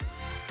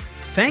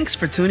Thanks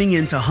for tuning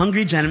in to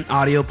Hungry Gen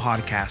Audio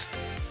Podcast.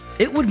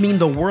 It would mean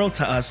the world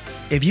to us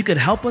if you could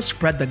help us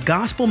spread the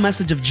gospel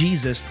message of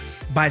Jesus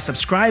by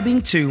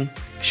subscribing to,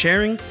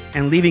 sharing,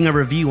 and leaving a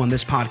review on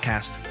this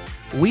podcast.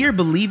 We are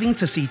believing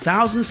to see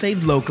thousands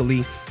saved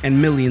locally and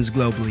millions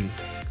globally.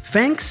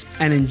 Thanks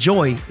and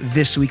enjoy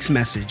this week's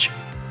message.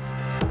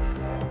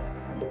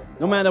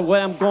 No matter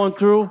what I'm going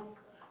through,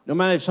 no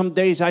matter if some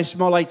days I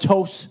smell like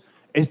toast,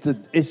 it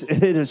is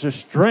the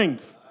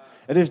strength,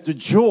 it is the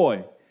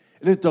joy,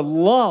 it is the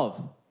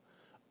love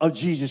of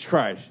Jesus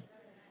Christ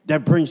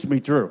that brings me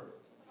through.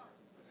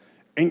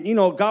 And you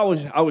know,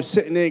 I was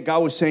sitting there, God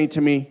was saying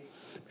to me,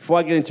 before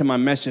I get into my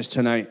message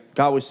tonight,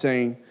 God was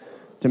saying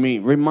to me,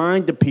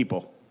 remind the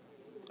people.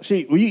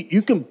 See,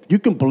 you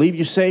can believe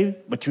you're saved,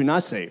 but you're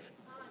not saved.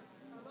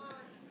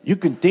 You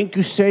can think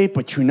you're saved,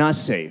 but you're not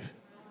saved.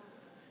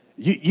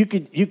 You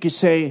could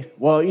say,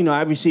 well, you know,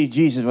 I received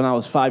Jesus when I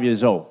was 5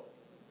 years old.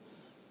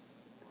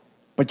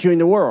 But you're in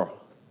the world.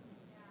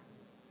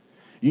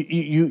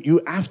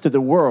 You after the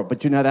world,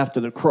 but you're not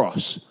after the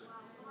cross.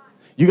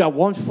 You got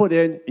one foot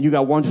in and you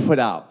got one foot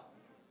out.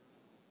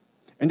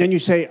 And then you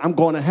say, I'm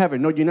going to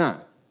heaven. No, you're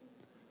not.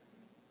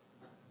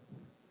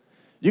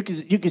 You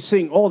can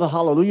sing all the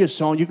hallelujah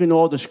song, you can know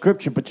all the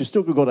scripture, but you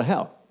still could go to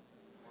hell.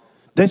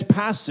 There's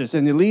pastors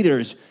and the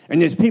leaders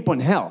and there's people in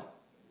hell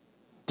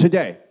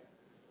today.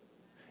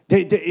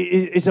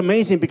 It's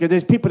amazing because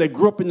there's people that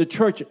grew up in the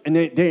church and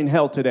they're in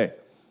hell today.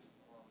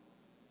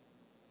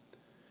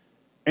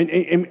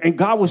 And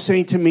God was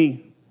saying to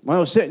me, when I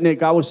was sitting there,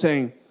 God was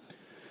saying,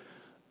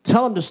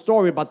 tell him the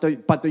story about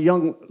the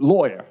young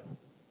lawyer.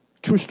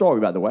 True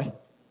story, by the way.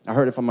 I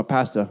heard it from a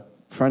pastor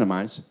friend of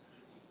mine.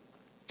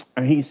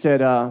 And he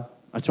said,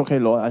 it's okay,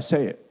 Lord, I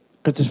say it.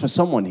 Because it's for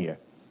someone here.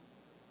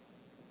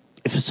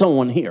 It's for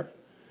someone here.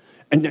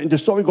 And the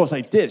story goes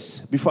like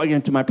this. Before I get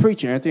into my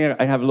preaching, I think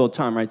I have a little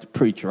time, right, to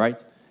preach, right?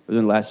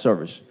 Within the last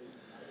service.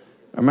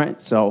 All right?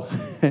 So,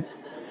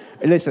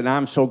 listen,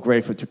 I'm so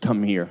grateful to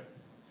come here.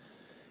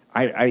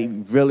 I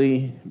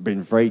really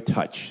been very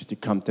touched to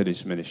come to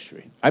this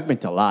ministry. I've been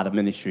to a lot of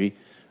ministry,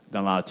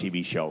 done a lot of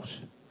TV shows.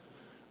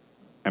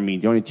 I mean,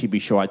 the only TV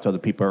show I told the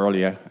people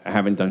earlier, I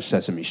haven't done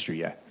Sesame Street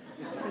yet.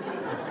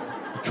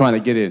 Trying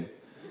to get in.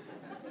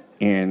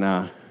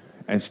 And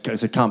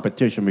it's a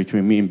competition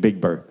between me and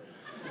Big Bird.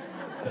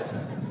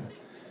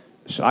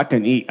 So I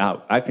can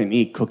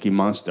eat Cookie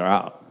Monster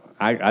out.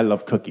 I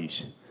love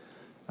cookies.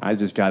 I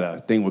just got a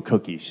thing with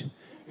cookies.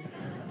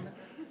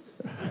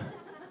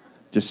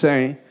 Just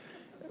saying.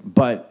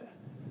 But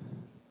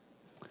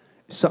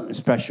something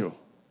special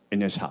in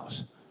this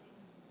house.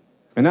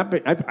 And I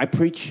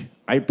preach.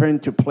 I've been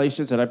to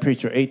places that I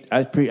preach to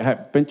I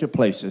have been to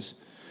places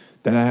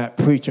that I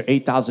preach to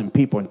 8,000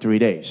 people in 3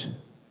 days.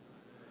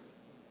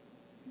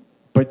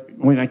 But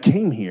when I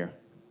came here,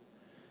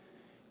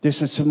 there's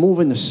such a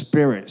move in the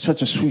spirit,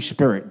 such a sweet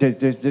spirit.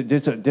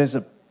 There's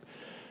a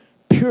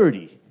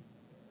purity.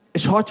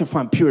 It's hard to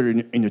find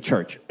purity in the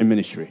church, in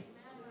ministry.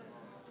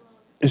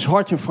 It's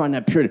hard to find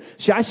that purity.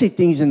 See, I see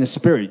things in the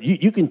spirit.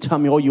 You can tell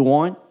me all you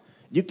want.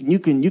 You can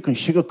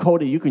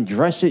sugarcoat it. You can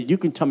dress it. You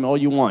can tell me all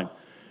you want.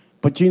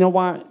 But you know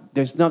what?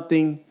 There's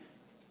nothing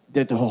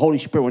that the Holy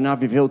Spirit will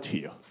not reveal to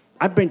you.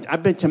 I've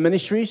been to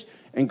ministries,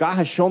 and God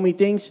has shown me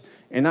things,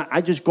 and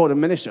I just go to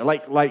ministry.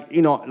 Like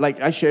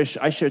I share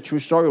a true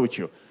story with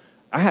you.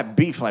 I had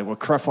beef like with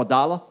Creflo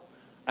Dollar.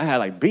 I had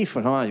like beef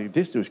with him. Like,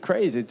 this dude's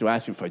crazy to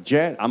ask him for a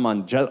jet. I'm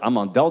on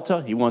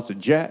Delta. He wants a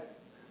jet.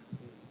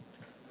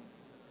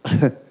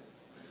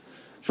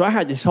 So I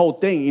had this whole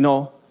thing,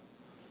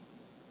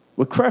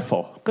 with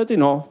Creflo, because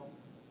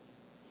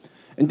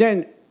and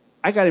then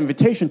I got an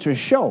invitation to a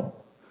show.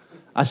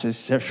 I said,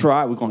 "Chef,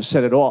 we're gonna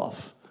set it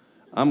off.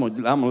 I'm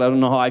gonna let them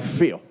know how I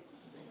feel.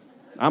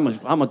 I'm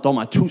gonna throw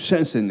my 2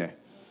 cents in there."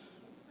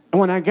 And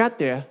when I got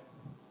there,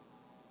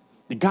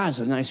 the guy's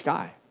a nice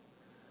guy.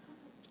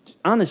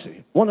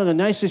 Honestly, one of the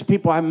nicest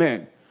people I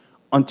met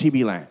on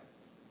TV land.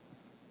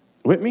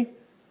 With me?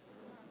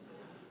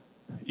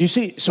 You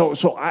see,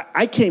 so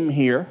I came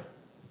here,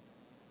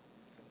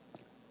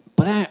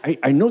 but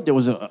I knew there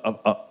was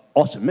a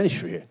awesome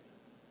ministry here.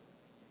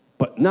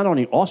 But not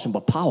only awesome,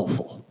 but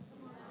powerful.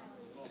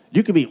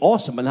 You could be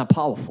awesome, but not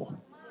powerful.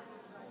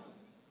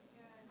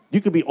 You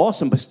could be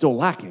awesome, but still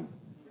lacking.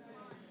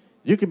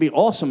 You could be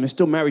awesome and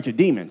still married to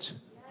demons.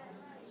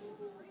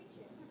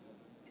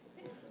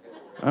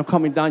 I'm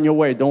coming down your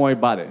way. Don't worry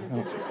about it.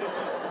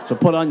 So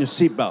put on your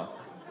seatbelt.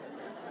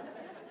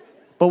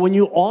 But when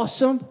you're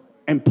awesome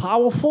and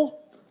powerful,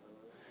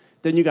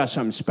 then you got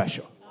something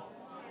special.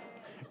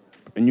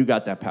 And you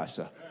got that,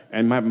 Pastor.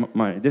 And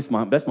that's my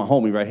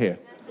homie right here.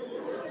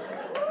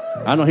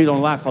 I know he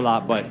don't laugh a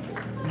lot, but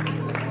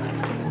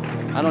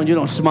I know you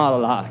don't smile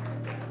a lot.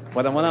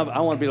 But I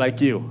want to be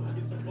like you.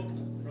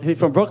 He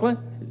from Brooklyn?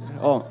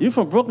 Oh, you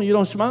from Brooklyn? You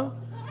don't smile?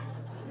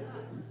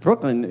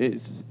 Brooklyn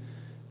is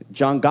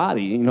John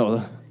Gotti,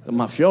 the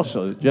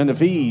mafioso,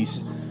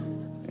 Genovese.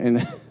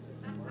 And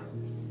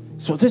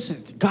so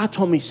God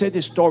told me, say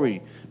this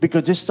story,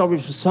 because this story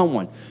is for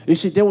someone. You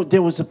see,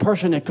 there was a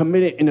person that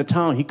committed in the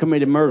town, he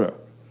committed murder.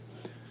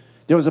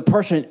 There was a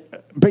person,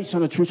 based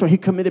on the true story, he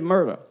committed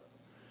murder.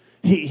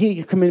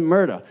 He committed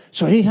murder.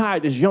 So he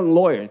hired this young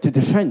lawyer to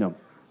defend him.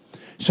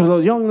 So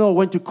the young lawyer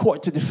went to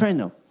court to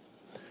defend him.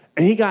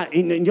 And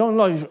the young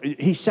lawyer,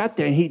 he sat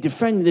there and he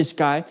defended this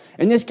guy.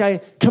 And this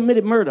guy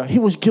committed murder. He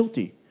was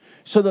guilty.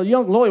 So the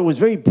young lawyer was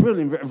very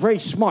brilliant, very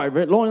smart.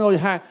 Lawyer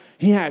had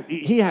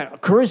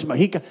charisma.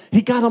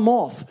 He got him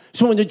off.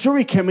 So when the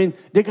jury came in,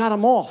 they got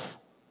him off.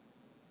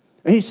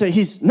 And he said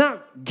he's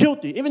not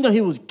guilty, even though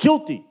he was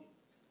guilty.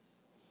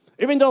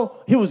 Even though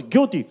he was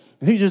guilty,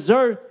 he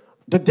deserved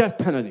the death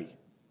penalty.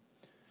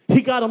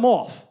 He got him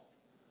off.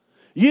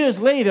 Years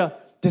later,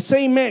 the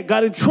same man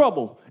got in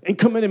trouble and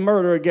committed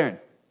murder again.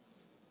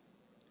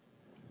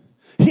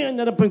 He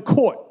ended up in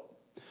court.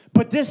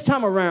 But this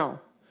time around,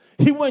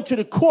 he went to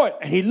the court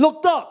and he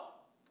looked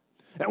up.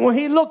 And when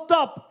he looked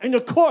up in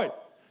the court,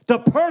 the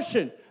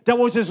person that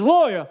was his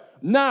lawyer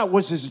now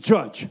was his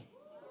judge.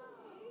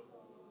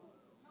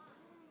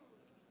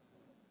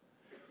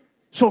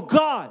 So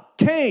God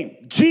came,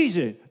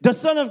 Jesus, the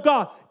Son of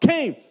God,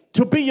 came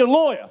to be your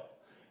lawyer.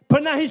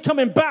 But now he's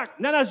coming back,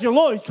 not as your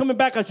lawyer, he's coming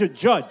back as your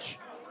judge.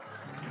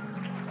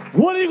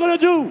 What are you going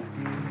to do?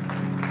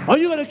 Are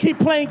you going to keep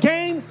playing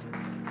games?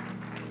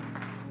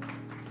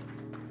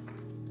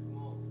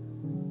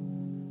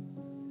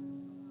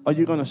 Are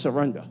you going to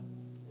surrender?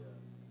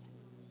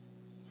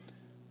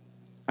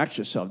 Ask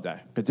yourself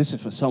that, because this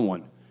is for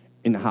someone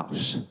in the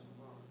house.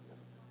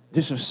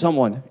 This is for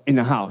someone in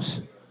the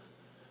house.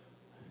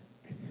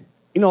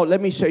 You know,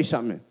 let me say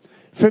something.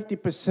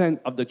 50%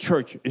 of the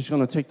church is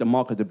going to take the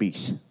mark of the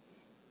beast.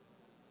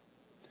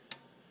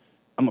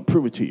 I'm going to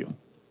prove it to you.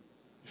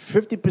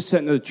 50%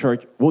 of the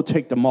church will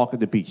take the mark of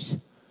the beast.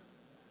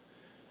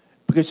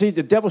 Because, see,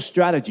 the devil's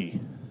strategy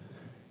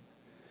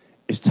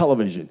is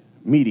television,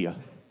 media,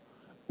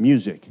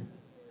 music,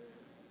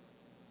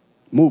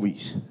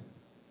 movies.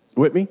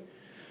 With me?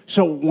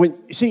 So,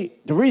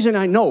 the reason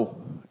I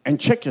know, and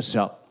check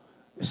yourself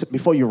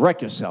before you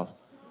wreck yourself.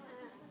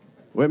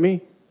 With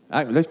me?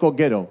 All right, let's go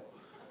ghetto.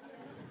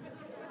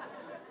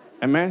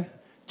 Amen?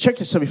 Check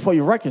yourself before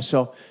you wreck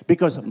yourself,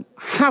 because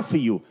half of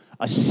you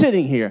are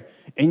sitting here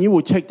and you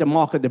will take the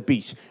mark of the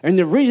beast. And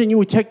the reason you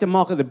would take the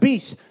mark of the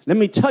beast, let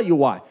me tell you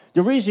why.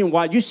 The reason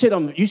why you sit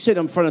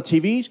in front of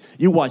TVs,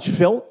 you watch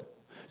filth,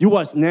 you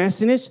watch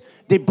nastiness,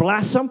 they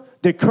blaspheme,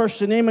 they curse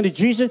the name of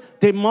Jesus,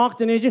 they mock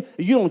the name of Jesus,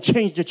 you don't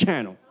change the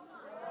channel.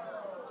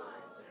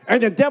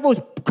 And the devil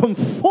is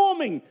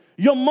conforming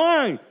your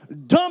mind,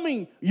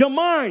 numbing your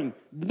mind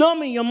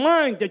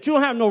that you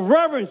have no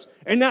reverence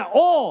and not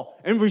awe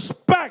and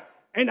respect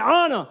and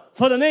honor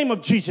for the name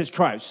of Jesus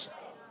Christ.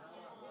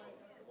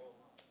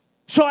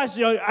 So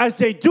as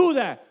they do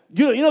that,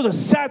 you know the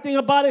sad thing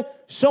about it?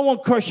 Someone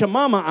curse your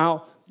mama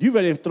out, you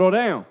ready to throw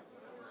down.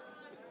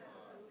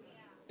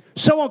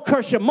 Someone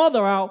curse your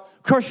mother out,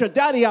 curse your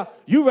daddy out,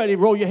 you ready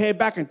to roll your head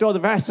back and throw the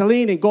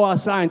Vaseline and go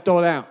outside and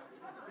throw down.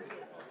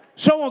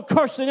 Someone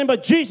curse the name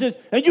of Jesus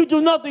and you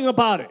do nothing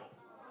about it.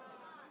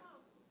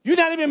 You're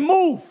not even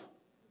moved.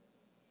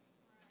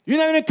 You're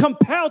not even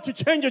compelled to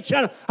change your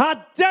channel.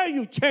 How dare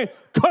you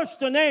curse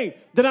the name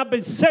that I've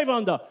been saved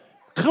under?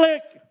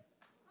 Click.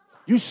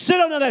 You sit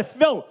under that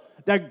filth,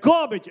 that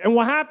garbage, and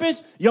what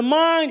happens? Your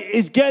mind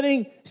is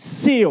getting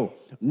sealed,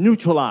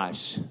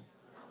 neutralized.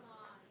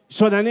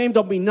 So the name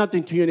don't mean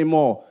nothing to you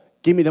anymore.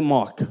 Give me the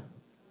mark.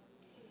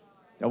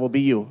 That will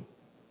be you.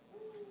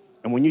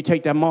 And when you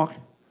take that mark,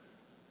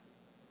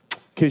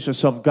 kiss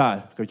yourself,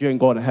 God, because you ain't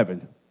going to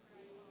heaven.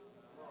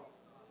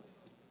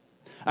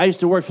 I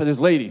used to work for this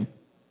lady,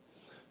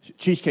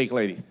 cheesecake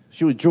lady.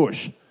 She was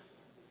Jewish.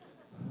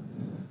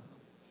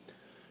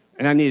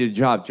 And I needed a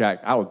job,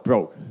 Jack. I was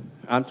broke.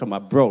 I'm talking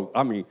about broke.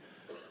 I mean,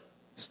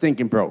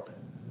 stinking broke.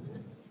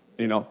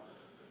 You know.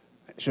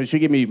 So she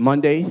gave me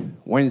Monday,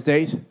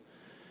 Wednesdays,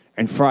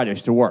 and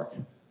Fridays to work.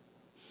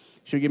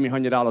 She'd give me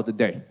 $100 a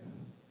day.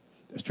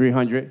 That's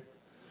 $300.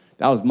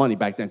 That was money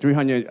back then.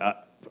 $300.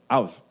 I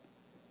was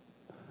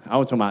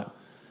talking about.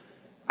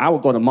 I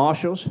would go to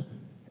Marshall's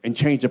and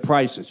change the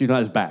prices. You know,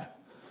 that's bad.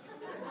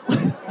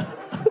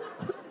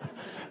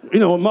 You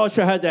know, when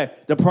Marshall had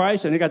the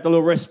price and they got the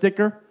little red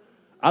sticker,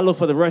 I look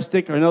for the red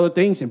sticker and other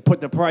things and put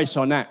the price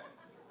on that.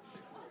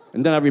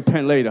 And then I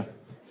repent later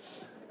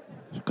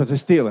because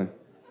it's stealing.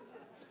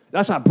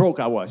 That's how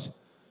broke I was.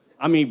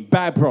 I mean,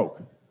 bad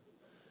broke.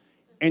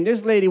 And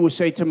this lady would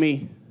say to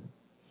me,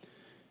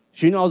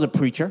 she knew I was a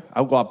preacher.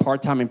 I would go out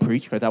part-time and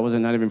preach because I was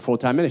not even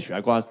full-time ministry.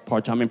 I go out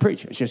part-time and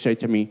preach. And she'd say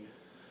to me,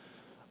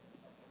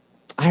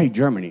 I hate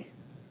Germany.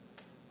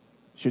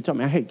 She'd tell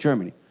me, I hate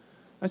Germany.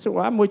 I said,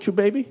 well, I'm with you,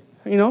 baby.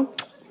 You know,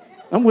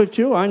 I'm with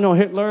you. I know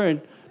Hitler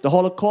and the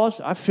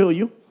Holocaust. I feel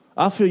you.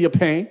 I feel your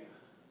pain.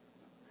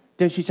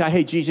 Then she said, I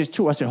hate Jesus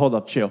too. I said, hold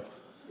up, chill.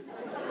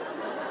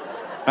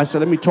 I said,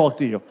 let me talk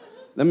to you.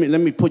 Let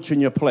me put you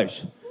in your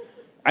place.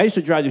 I used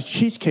to drive this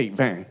cheesecake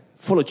van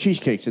full of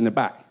cheesecakes in the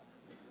back.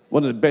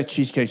 One of the best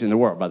cheesecakes in the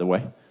world, by the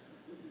way.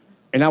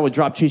 And I would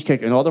drop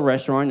cheesecake in all the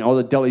restaurants, all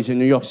the delis in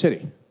New York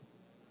City.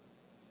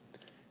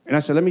 And I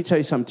said, let me tell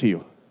you something to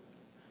you.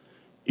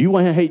 You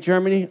want to hate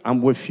Germany?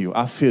 I'm with you.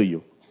 I feel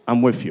you.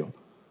 I'm with you.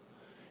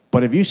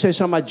 But if you say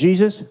something about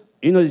Jesus,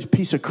 you know this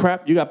piece of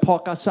crap you got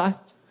parked outside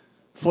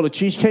full of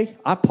cheesecake?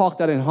 I parked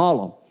that in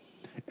Harlem.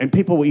 And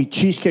people will eat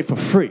cheesecake for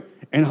free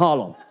in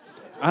Harlem.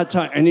 I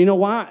tell you, and you know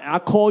why? I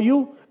call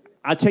you,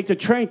 I take the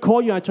train,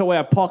 call you, I tell you where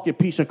I park your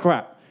piece of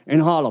crap in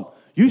Harlem.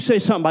 You say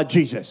something about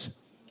Jesus.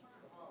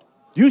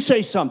 You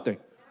say something.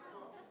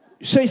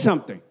 Say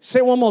something.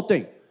 Say one more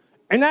thing.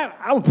 And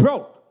I was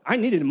broke. I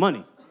needed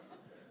money.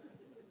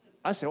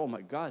 I said, oh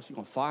my gosh, you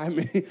gonna fire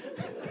me?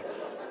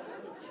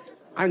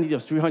 I need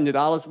those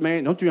 $300,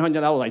 man. No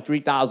 $300, like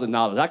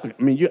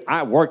 $3,000.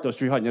 I worked those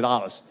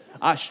 $300.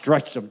 I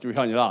stretched them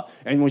 $300.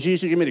 And when she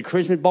used to give me the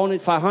Christmas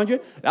bonus,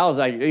 $500, that was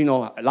like,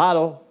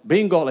 lotto,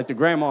 bingo, like the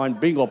grandma in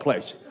bingo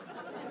place.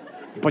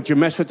 But you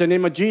mess with the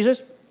name of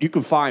Jesus, you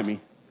can fire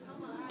me.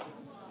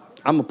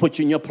 I'm gonna put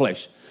you in your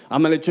place.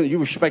 I'm gonna let you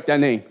respect that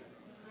name.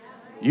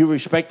 You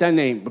respect that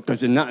name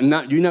because I'm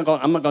not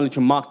gonna let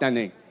you mock that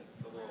name.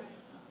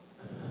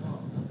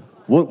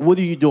 What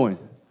are you doing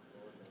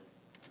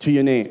to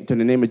your name, to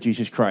the name of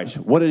Jesus Christ?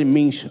 What do it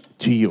means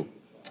to you?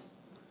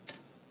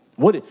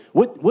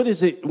 What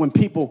is it when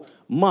people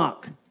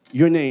mock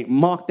your name,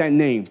 mock that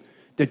name,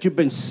 that you've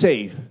been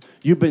saved,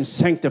 you've been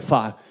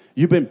sanctified,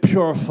 you've been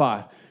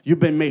purified, you've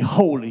been made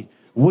holy?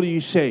 What do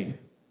you say?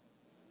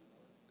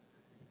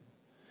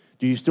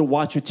 Do you still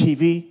watch your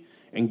TV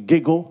and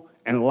giggle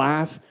and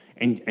laugh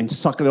and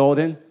suck it all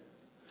in?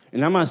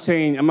 And I'm not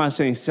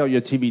saying sell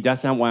your TV.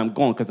 That's not why I'm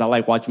going, because I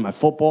like watching my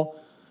football.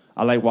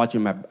 I like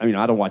watching I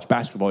don't watch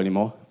basketball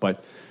anymore,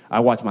 but I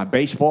watch my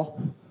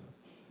baseball.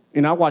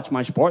 And I watch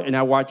my sport, and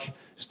I watch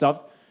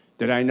stuff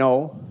that I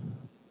know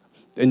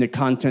in the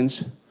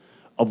contents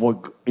of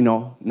what,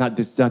 not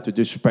to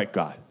disrespect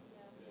God.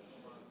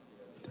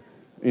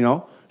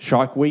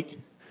 Shark Week.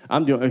 I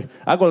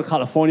go to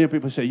California,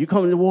 people say, you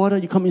come in the water,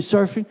 you come in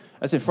surfing?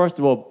 I say, first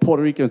of all,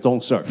 Puerto Ricans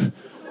don't surf.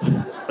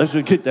 Let's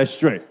just get that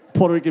straight.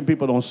 Puerto Rican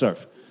people don't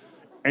surf.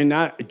 And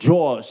that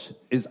Jaws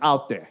is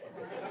out there.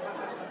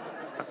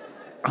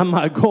 I'm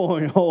not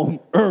going home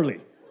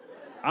early.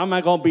 I'm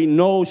not going to be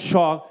no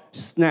shark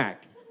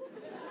snack.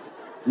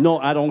 No,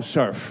 I don't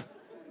surf.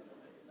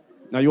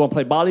 Now, you want to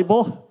play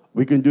volleyball?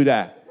 We can do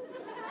that.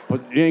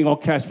 But you ain't going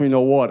to catch me in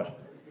no water.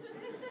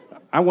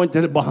 I went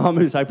to the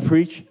Bahamas. I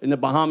preached in the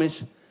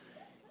Bahamas.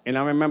 And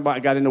I remember I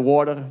got in the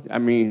water.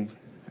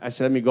 I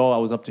said, let me go. I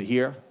was up to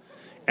here.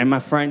 And my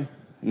friend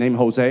named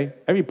Jose.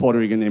 Every Puerto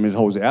Rican name is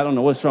Jose. I don't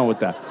know what's wrong with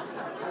that.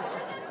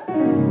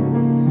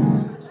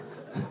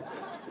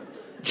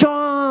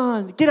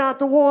 John, get out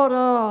the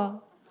water.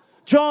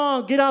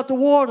 John, get out the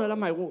water. And I'm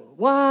like,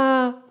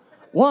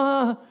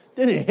 what?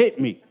 Then it hit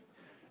me.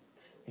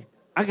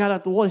 I got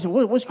out the water. He said,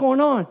 what's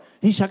going on?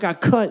 He said, I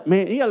got cut,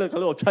 man. He got like a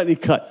little tiny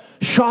cut.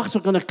 Sharks are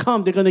going to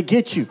come. They're going to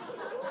get you.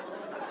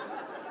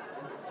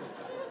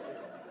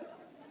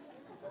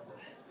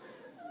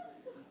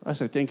 I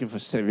said, thank you for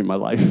saving my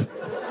life.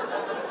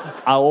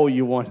 I owe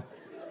you one.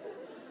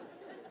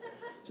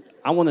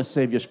 I want to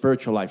save your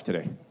spiritual life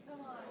today.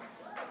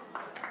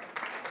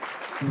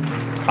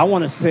 I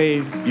want to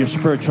save your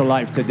spiritual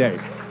life today.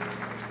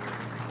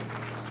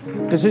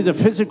 Because the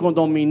physical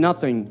don't mean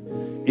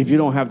nothing if you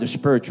don't have the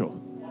spiritual.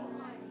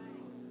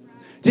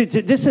 See,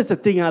 this is the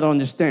thing I don't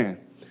understand.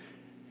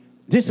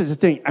 This is the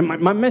thing.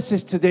 My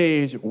message today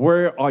is,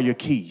 where are your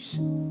keys?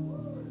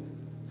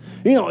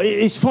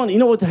 It's funny. You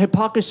know what the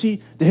hypocrisy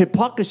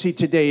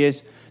today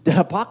is? The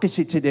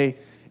hypocrisy today,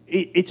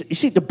 you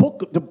see, the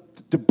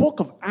book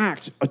of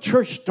Acts, a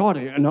church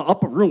started in an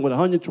upper room with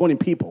 120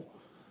 people.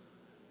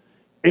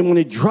 And when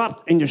it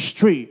dropped in the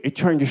street, it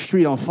turned the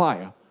street on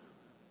fire.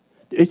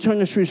 It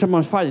turned the street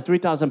on fire.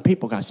 3,000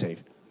 people got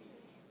saved.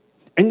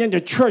 And then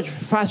the church,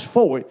 fast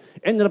forward,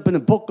 ended up in the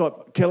book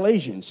of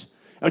Galatians.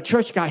 A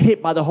church got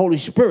hit by the Holy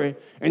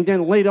Spirit, and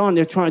then later on,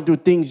 they're trying to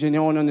do things in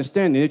their own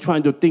understanding. They're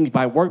trying to do things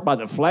by work, by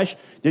the flesh.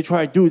 They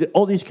try to do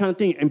all these kind of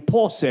things. And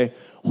Paul said,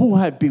 who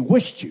had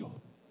bewitched you?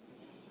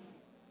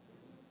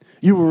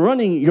 You were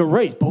running your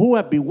race, but who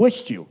had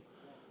bewitched you?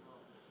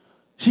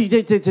 See,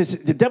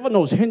 the devil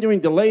knows hindering,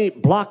 delay,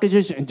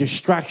 blockages, and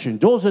distraction.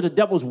 Those are the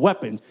devil's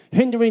weapons.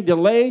 Hindering,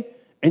 delay,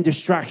 and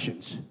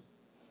distractions.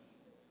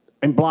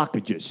 And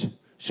blockages.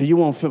 So you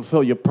won't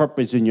fulfill your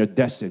purpose and your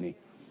destiny.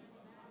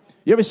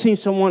 You ever seen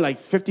someone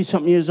like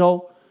 50-something years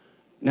old?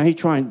 Now he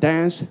trying to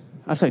dance?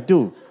 I was like,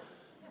 dude,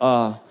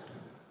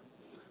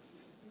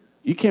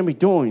 you can't be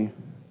doing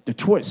the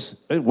twist.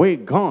 Way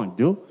gone,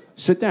 dude.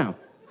 Sit down.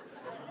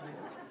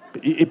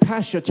 It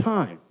passed your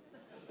time.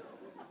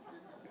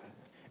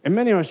 And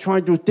many of us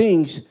trying to do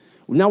things.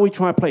 Now we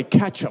try to play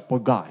catch up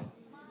with God.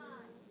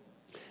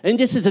 And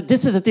this is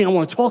the thing I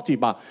want to talk to you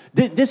about.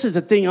 This is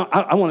the thing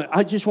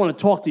I just want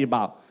to talk to you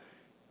about.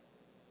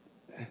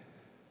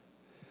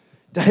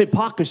 The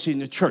hypocrisy in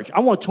the church.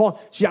 I want to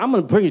talk. See, I'm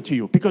going to bring it to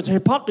you because the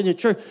hypocrisy in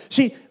the church.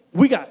 See,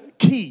 we got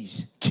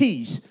keys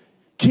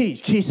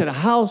to the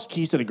house,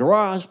 keys to the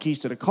garage, keys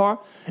to the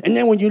car. And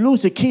then when you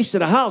lose the keys to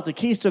the house, the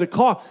keys to the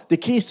car, the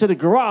keys to the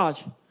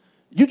garage,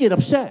 you get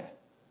upset.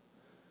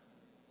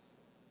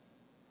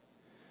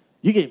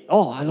 You get,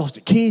 oh, I lost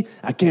the key.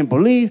 I can't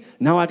believe.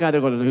 Now I got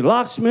to go to the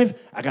locksmith.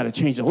 I got to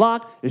change the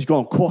lock. It's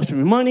going to cost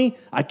me money.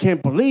 I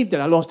can't believe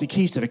that I lost the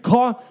keys to the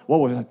car. What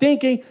was I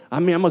thinking? I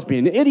mean, I must be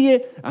an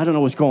idiot. I don't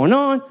know what's going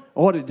on.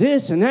 Order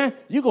this and that.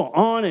 You go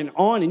on,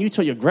 and you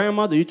tell your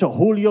grandmother, you tell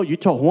Julio, you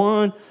tell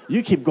Juan.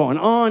 You keep going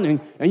on,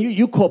 and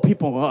you call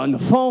people on the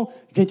phone.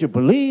 Can't you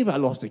believe I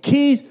lost the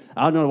keys?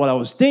 I don't know what I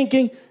was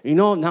thinking. You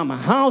know, now my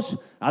house,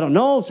 I don't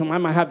know.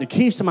 Someone might have the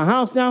keys to my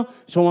house now.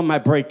 Someone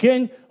might break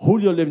in.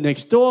 Julio lived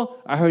next door.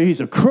 I heard he's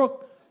a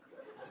crook.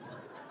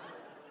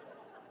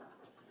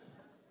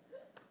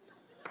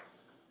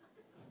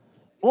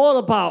 All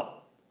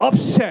about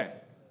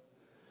upset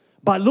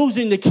by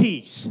losing the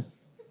keys.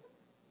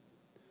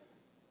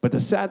 But the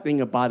sad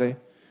thing about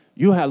it,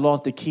 you have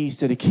lost the keys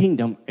to the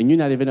kingdom and you're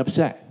not even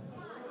upset.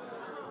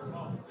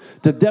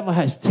 The devil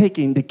has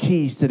taken the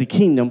keys to the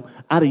kingdom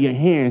out of your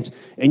hands,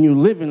 and you're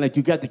living like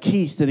you got the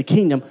keys to the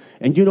kingdom,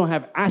 and you don't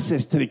have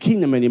access to the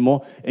kingdom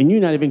anymore, and you're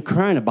not even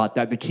crying about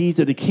that. The keys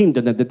to the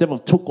kingdom that the devil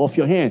took off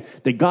your hand,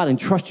 that God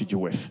entrusted you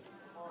with.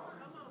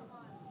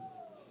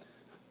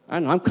 I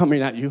know, I'm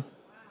coming at you.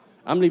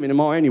 I'm leaving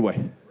tomorrow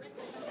anyway.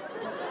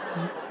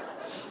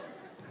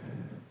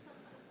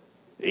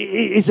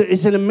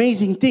 It's an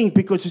amazing thing,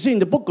 because you see, in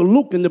the book of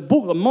Luke, in the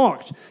book of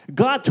Mark,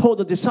 God told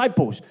the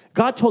disciple,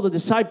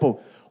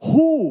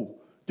 who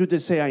do they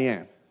say I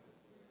am?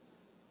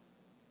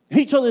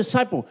 He told the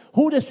disciple,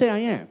 who do they say I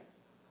am?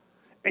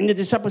 And the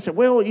disciple said,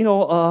 well,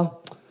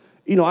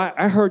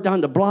 I heard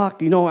down the block,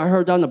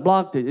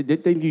 they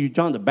think you're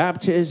John the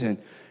Baptist. And,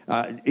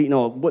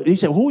 he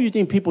said, who do you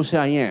think people say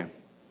I am?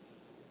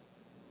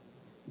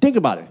 Think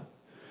about it.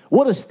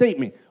 What a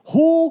statement.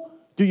 Who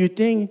do you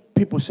think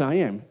people say I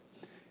am?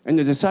 And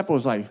the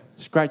disciples like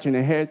scratching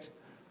their heads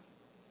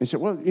and said,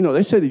 well,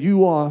 they said that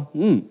you are,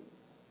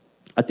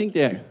 I think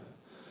they're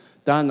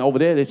down over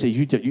there. They said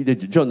you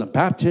did John the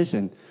Baptist,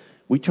 and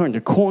we turned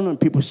the corner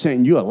and people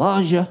saying you're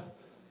Elijah.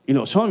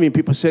 Some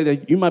people say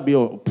that you might be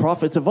a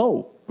prophet of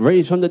old,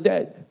 raised from the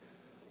dead.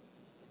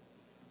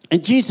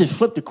 And Jesus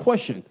flipped the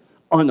question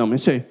on them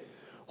and said,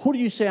 who do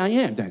you say I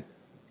am then?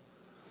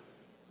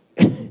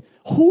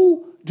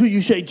 Who do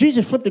you say?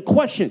 Jesus flipped the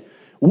question.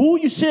 Who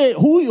do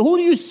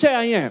you say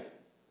I am?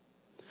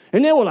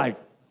 And they were like,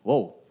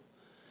 whoa.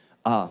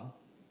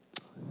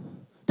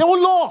 They were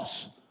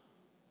lost.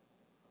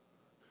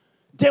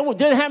 They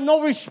didn't have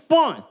no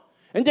response.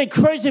 And then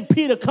crazy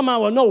Peter come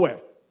out of nowhere.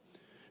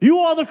 You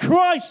are the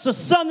Christ, the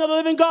Son of the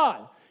living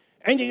God.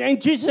 And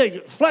Jesus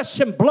said, flesh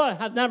and blood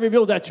have not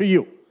revealed that to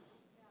you.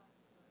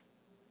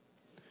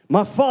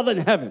 My Father in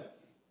heaven.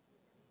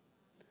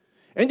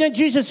 And then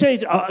Jesus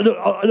said,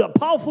 a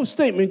powerful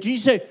statement.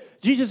 Jesus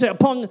said,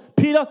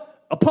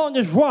 upon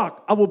this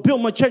rock, I will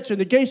build my church,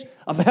 and the gates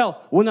of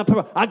hell will not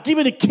prevail. I give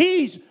you the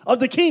keys of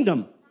the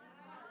kingdom.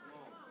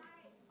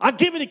 I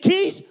give you the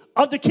keys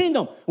of the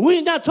kingdom.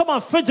 We're not talking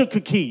about physical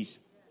keys.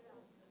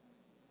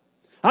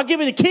 I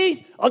give you the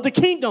keys of the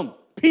kingdom,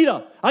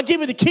 Peter. I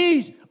give you the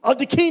keys of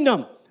the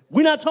kingdom.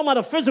 We're not talking about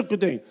a physical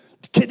thing.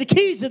 The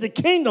keys of the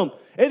kingdom.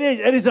 It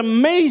is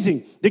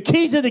amazing. The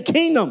keys of the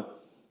kingdom.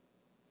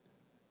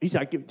 He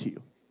said, I give it to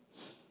you.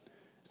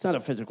 It's not a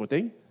physical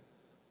thing.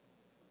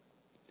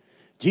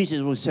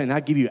 Jesus was saying, I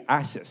give you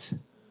access.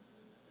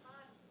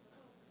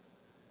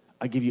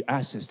 I give you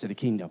access to the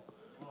kingdom.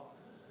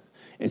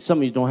 And some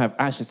of you don't have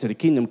access to the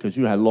kingdom because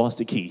you have lost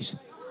the keys.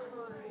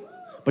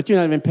 But you're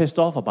not even pissed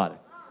off about it.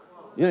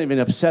 You're not even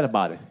upset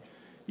about it.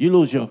 You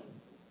lose your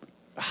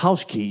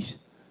house keys.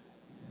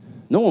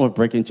 No one will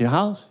break into your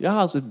house. Your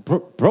house is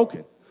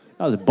broken.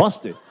 Your house is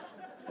busted.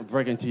 They'll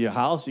break into your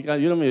house. You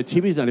don't know your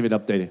TV's not even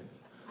updated.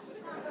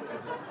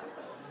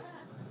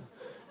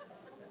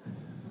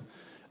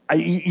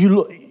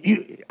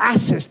 You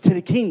access to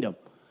the kingdom.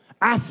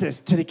 Access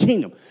to the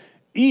kingdom.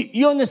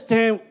 You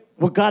understand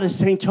what God is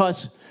saying to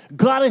us?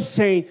 God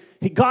said,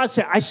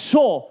 I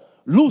saw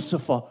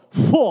Lucifer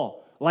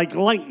fall like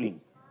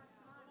lightning.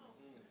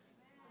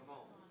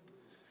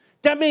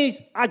 That means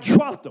I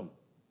dropped him.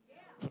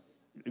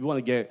 If you want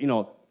to get,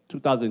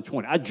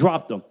 2020, I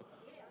dropped him.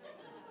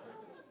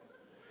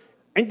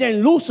 And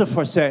then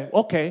Lucifer said,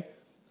 okay,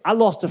 I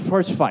lost the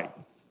first fight.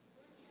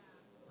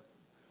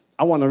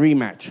 I want a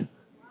rematch.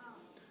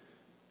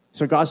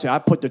 So God said, I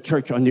put the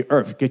church on the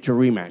earth. Get your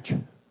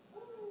rematch.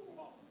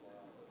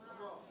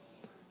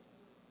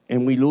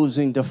 And we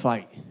losing the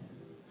fight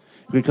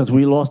because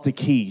we lost the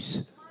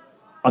keys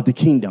of the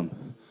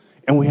kingdom.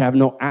 And we have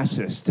no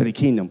access to the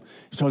kingdom.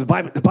 So the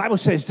Bible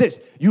says this.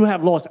 You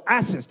have lost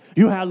access.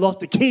 You have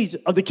lost the keys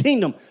of the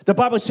kingdom. The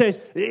Bible says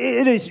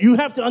it is. You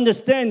have to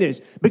understand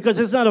this because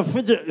it's not a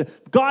physical.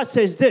 God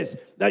says this.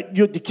 That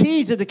the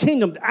keys of the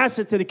kingdom, the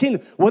access to the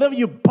kingdom, whatever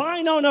you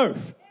bind on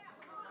earth,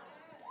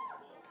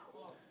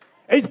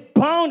 it's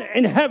bound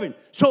in heaven.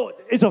 So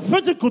it's a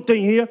physical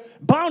thing here,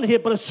 bound here,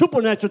 but a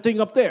supernatural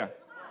thing up there.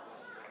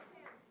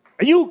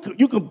 And you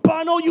can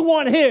bind all you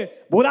want here,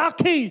 but without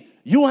keys,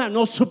 you have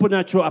no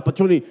supernatural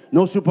opportunity,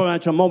 no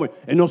supernatural moment,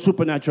 and no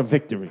supernatural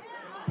victory.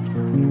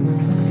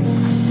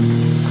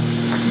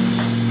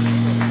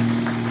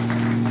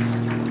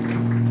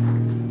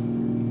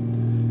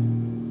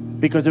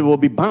 Because it will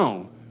be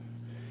bound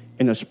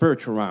in the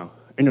spiritual realm,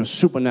 in the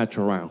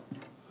supernatural realm.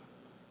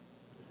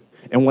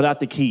 And without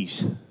the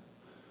keys,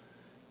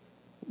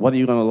 what are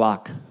you going to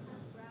lock?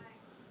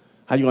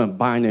 How are you going to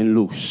bind and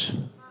loose?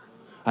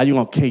 How are you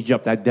going to cage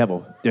up that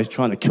devil that's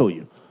trying to kill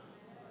you?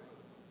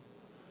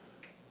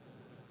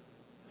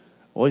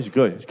 Oh, it's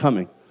good. It's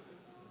coming.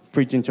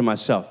 Preaching to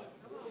myself.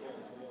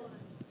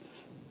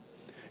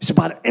 It's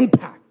about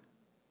impact.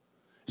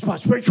 It's about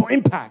spiritual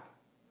impact.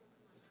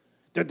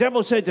 The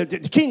devil said that the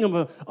kingdom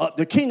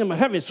of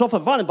heaven is suffer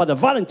violent, but the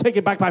violent take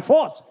it back by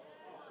force.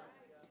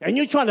 And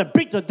you're trying to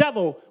beat the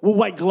devil with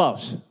white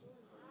gloves.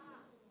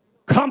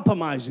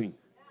 Compromising.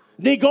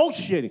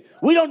 Negotiating.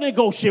 We don't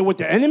negotiate with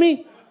the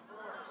enemy.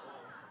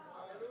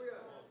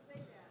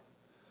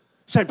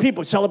 Some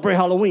people celebrate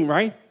Halloween,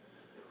 right?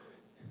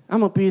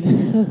 I'm gonna be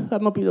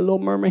the Little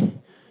Mermaid,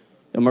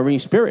 the marine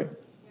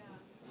spirit.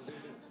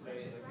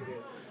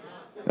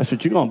 That's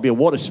what you're gonna be, a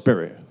water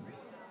spirit.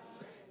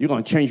 You're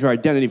gonna change your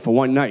identity for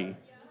one night.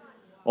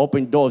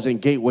 Open doors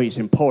and gateways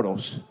and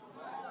portals.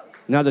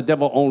 Now the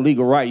devil owns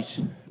legal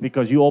rights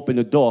because you open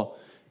the door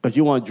because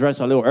you want to dress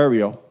a little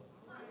Ariel.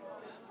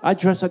 I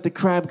dress like the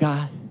crab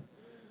guy.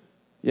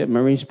 Yeah,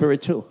 marine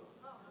spirit too.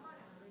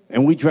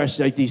 And we dress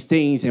like these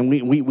things, and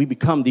we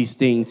become these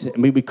things,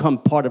 and we become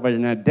part of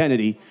an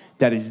identity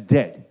that is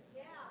dead.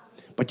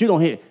 But you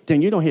don't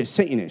hear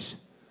Satanists.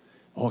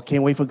 Oh, I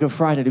can't wait for Good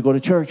Friday to go to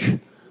church.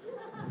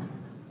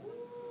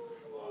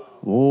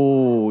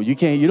 Oh, you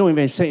don't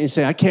even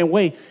say, I can't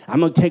wait.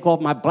 I'm going to take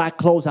off my black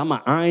clothes. I'm going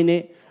to iron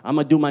it. I'm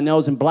going to do my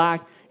nails in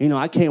black.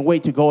 I can't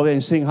wait to go there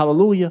and sing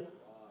hallelujah.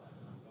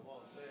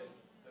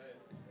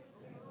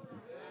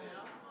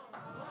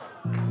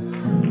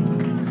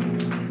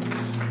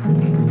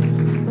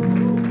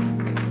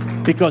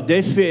 Because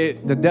they fear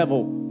the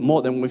devil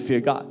more than we fear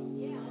God.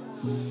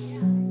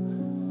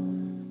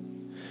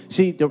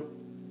 See, the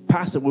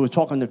pastor, we were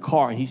talking in the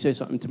car, he said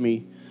something to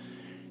me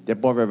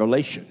that brought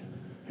revelation.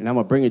 And I'm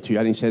going to bring it to you.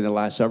 I didn't say it in the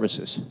last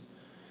services.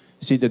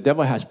 See, the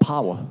devil has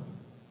power,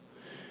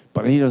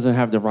 but he doesn't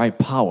have the right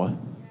power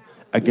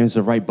against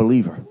the right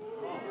believer.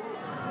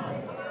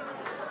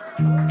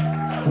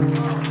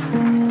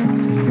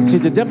 See,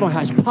 the devil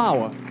has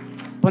power,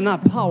 but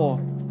not power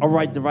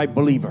of the right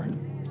believer.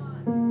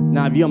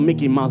 Now, if you're a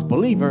Mickey Mouse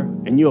believer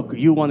and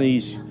you're one of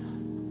these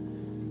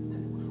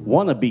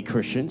wannabe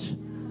Christians,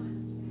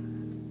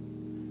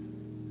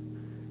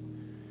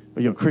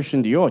 but you're a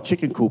Christian, you're a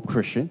chicken coop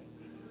Christian,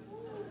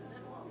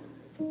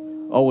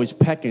 always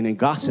pecking and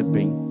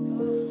gossiping,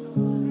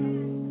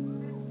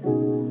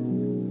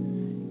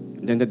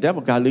 then the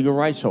devil got legal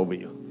rights over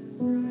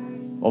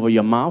you, over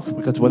your mouth,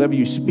 because whatever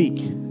you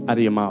speak out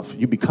of your mouth,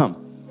 you become.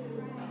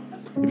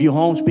 If you're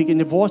home speaking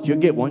divorce, you'll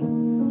get one.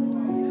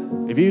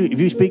 If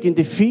you speak in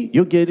defeat,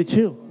 you'll get it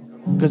too.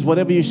 Because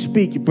whatever you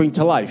speak, you bring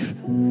to life.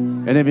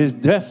 And if it's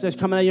death that's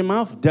coming out of your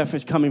mouth, death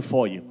is coming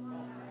for you.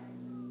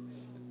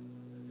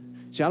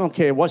 See, I don't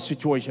care what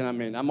situation I'm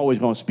in. I'm always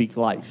going to speak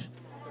life.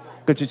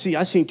 Because you see,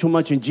 I've seen too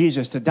much in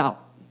Jesus to doubt.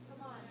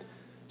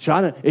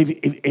 So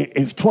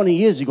if 20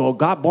 years ago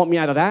God brought me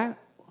out of that,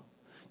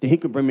 then he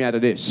could bring me out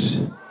of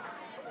this.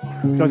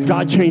 Because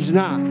God changed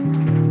now.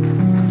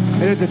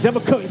 And if the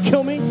devil couldn't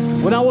kill me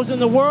when I was in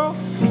the world,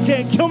 he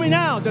can't kill me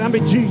now that I'm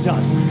in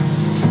Jesus.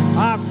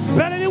 I'm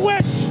better than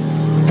witch.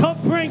 Come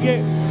bring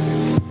it.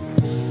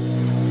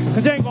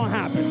 Because it ain't going to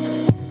happen.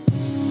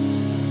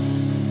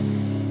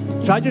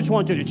 So I just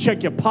want you to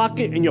check your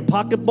pocket and your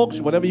pocketbooks,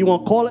 whatever you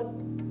want to call it,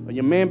 or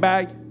your man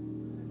bag.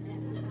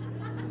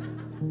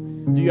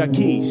 Do you got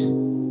keys?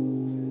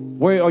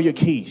 Where are your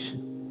keys?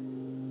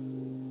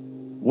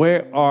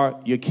 Where are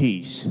your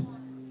keys?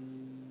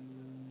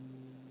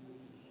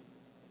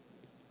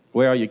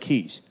 Where are your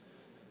keys?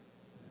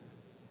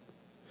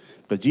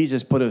 But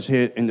Jesus put us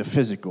here in the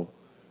physical.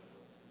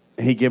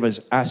 And he gave us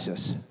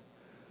access.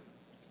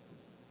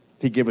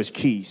 He gave us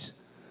keys.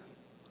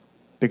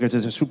 Because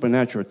it's a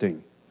supernatural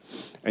thing.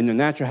 And the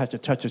natural has to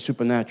touch the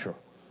supernatural.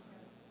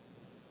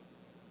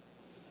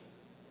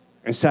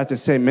 And sad to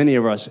say, many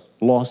of us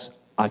lost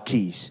our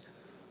keys.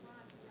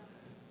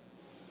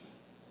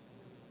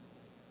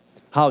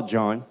 How,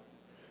 John?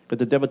 Because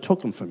the devil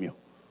took them from you.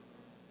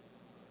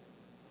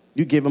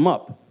 You gave them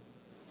up.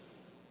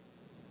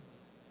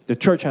 The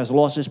church has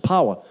lost its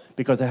power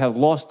because they have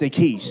lost their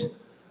keys.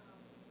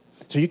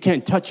 So you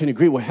can't touch and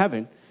agree with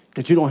heaven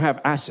because you don't have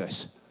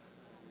access.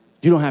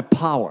 You don't have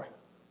power.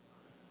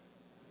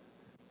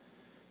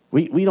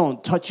 We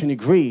don't touch and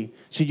agree.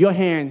 See, your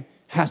hand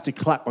has to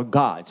clap with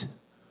God's. It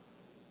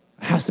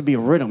has to be a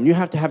rhythm. You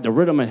have to have the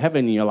rhythm of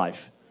heaven in your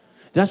life.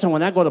 That's why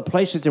when I go to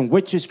places and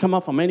witches come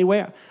up from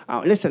anywhere.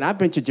 Listen, I've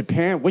been to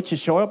Japan. Witches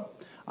show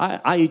up.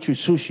 I eat you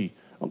sushi.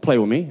 Don't play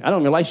with me. I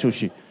don't even like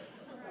sushi.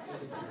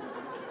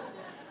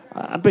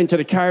 I've been to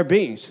the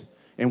Caribbean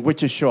and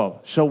witches show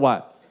up. So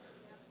what?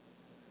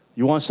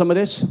 You want some of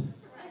this?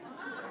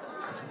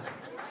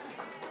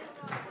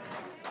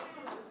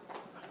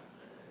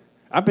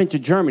 I've been to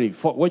Germany,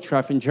 Fort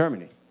Woodruff in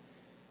Germany.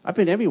 I've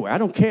been everywhere. I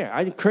don't care.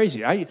 I'm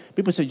crazy.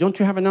 People say, don't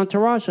you have an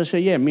entourage? I say,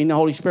 yeah, me and the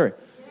Holy Spirit.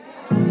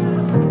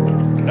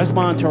 That's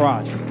my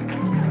entourage.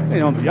 You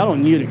know, y'all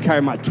don't need to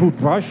carry my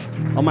toothbrush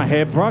or my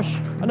hairbrush.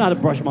 I know how to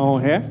brush my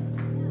own hair.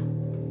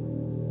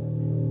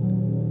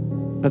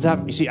 Because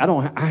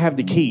I have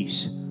the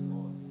keys.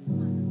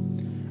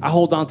 I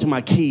hold on to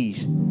my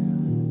keys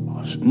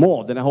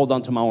more than I hold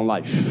on to my own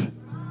life.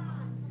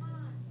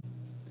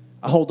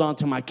 I hold on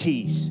to my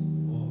keys.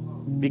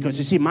 Because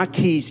you see, my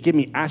keys give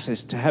me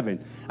access to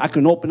heaven. I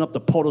can open up the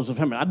portals of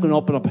heaven. I can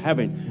open up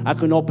heaven. I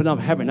can open up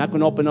heaven. I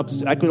can open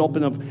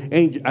up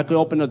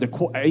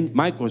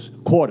Michael's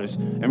quarters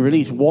and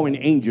release warring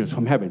angels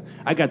from heaven.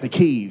 I got the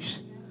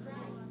keys.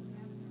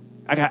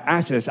 I got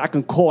access. I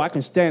can call. I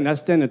stand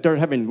in the third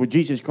heaven with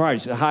Jesus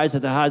Christ. The highest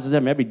of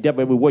heaven. Every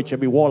devil, every witch,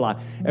 every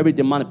warlock, every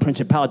demonic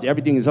principality,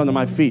 everything is under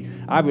my feet.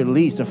 I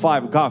release the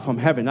fire of God from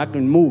heaven. I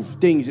can move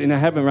things in the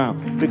heaven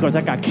realm because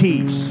I got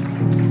keys.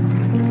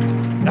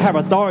 I have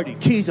authority.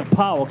 Keys of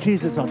power.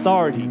 Keys of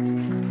authority.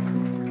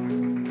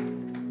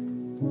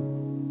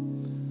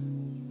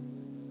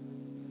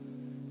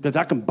 Because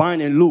I can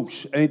bind and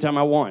loose anytime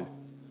I want.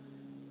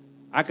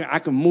 I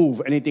can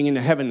move anything in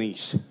the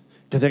heavenlies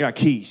because I got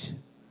keys.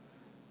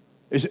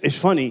 It's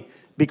funny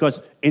because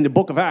in the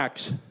book of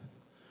Acts,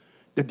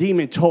 the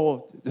demon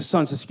told the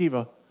sons of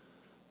Sceva,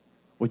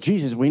 well,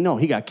 Jesus, we know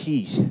he got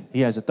keys.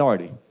 He has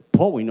authority.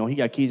 Paul, we know he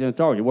got keys and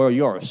authority. Where are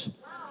yours?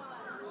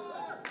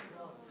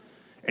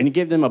 And he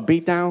gave them a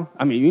beat down.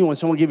 I mean, you know when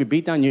someone give you a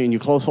beat down and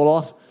your clothes fall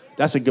off?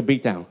 That's a good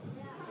beat down.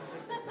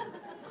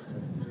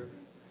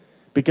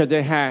 Because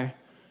they had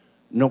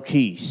no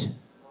keys.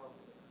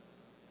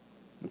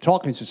 I'm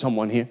talking to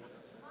someone here.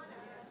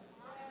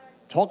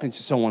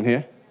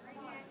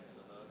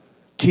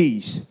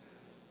 Keys.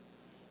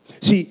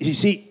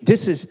 See,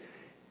 this is,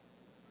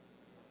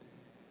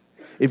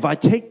 if I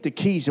take the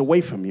keys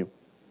away from you,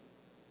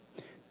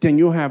 then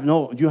you have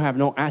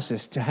no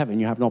access to heaven.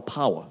 You have no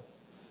power.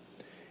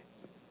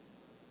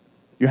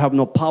 You have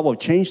no power to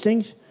change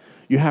things.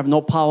 You have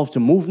no power to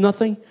move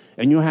nothing.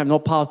 And you have no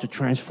power to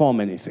transform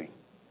anything.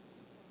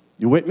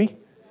 You with me?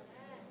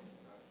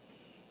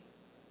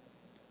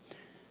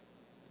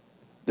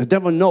 The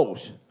devil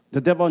knows.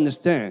 The devil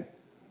understands.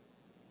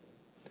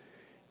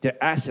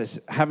 The access,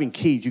 having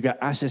keys, you got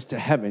access to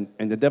heaven.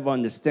 And the devil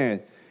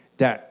understands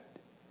that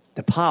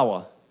the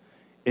power,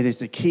 it is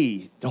the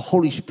key. The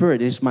Holy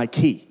Spirit is my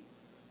key.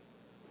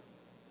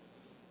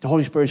 The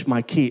Holy Spirit is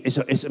my key.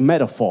 It's a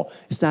metaphor.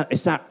 It's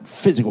not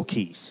physical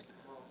keys.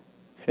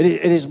 It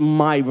is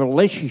my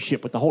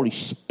relationship with the Holy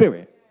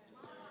Spirit.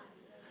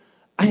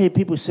 I hear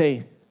people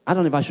say, I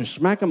don't know if I should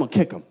smack him or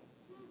kick him.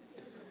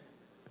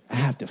 I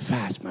have to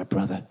fast, my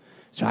brother,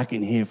 so I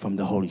can hear from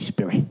the Holy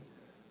Spirit.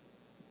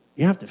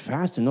 You have to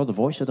fast to know the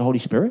voice of the Holy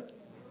Spirit?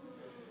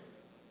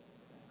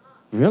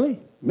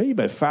 Really? Maybe you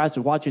better fast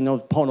to watching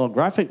those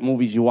pornographic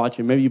movies you're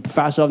watching. Maybe you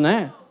fast on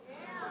that.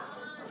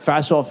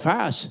 Fast off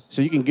fast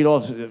so you can get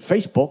off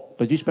Facebook,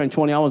 but you spend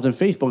 20 hours on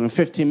Facebook and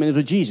 15 minutes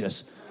with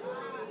Jesus.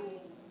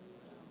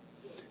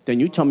 Then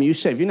you tell me you're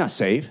saved. You're not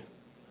saved.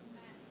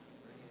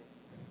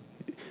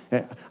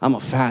 I'm a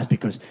fast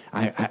because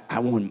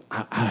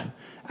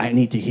I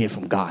need to hear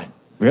from God.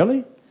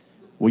 Really?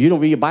 Well, you don't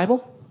read your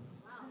Bible?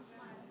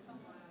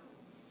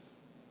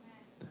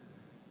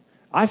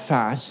 I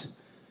fast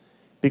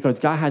because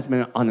God has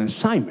been on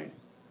assignment.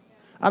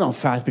 I don't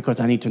fast because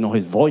I need to know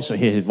his voice or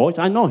hear his voice.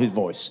 I know his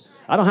voice.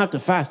 I don't have to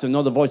fast to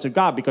know the voice of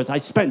God because I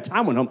spend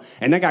time with him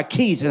and I got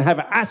keys and I have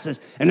access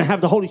and I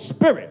have the Holy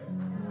Spirit.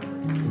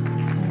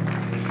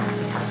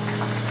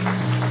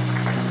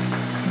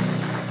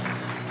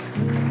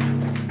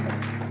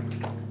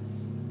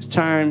 It's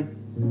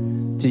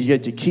time to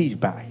get your keys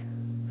back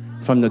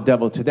from the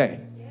devil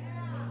today.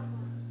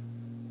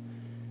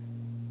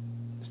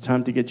 It's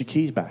time to get your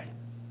keys back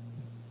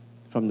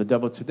from the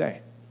devil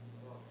today.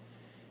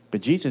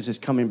 But Jesus is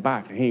coming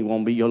back and he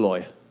won't be your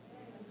lawyer.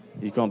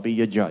 He's going to be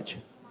your judge.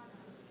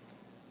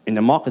 And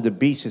the mark of the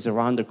beast is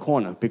around the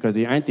corner because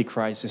the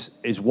Antichrist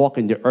is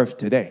walking the earth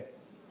today.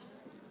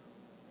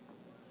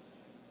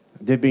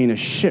 There being a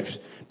shift.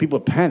 People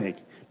panic.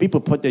 People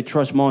put their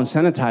trust more in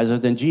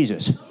sanitizer than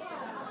Jesus.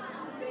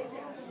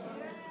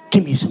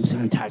 Give me some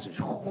sanitizers.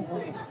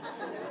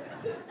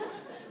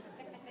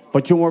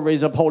 But you won't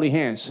raise up holy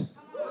hands.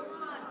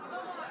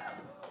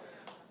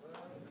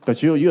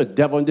 Because you're a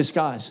devil in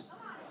disguise.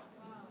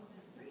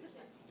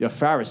 You're a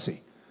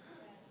Pharisee.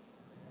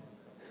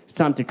 It's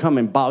time to come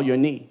and bow your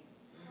knee.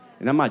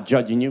 And I'm not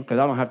judging you because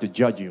I don't have to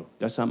judge you.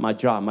 That's not my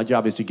job. My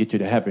job is to get you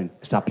to heaven.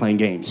 Stop playing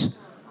games.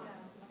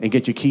 And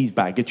get your keys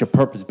back. Get your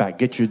purpose back.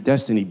 Get your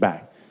destiny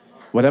back.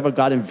 Whatever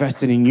God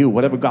invested in you,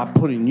 whatever God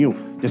put in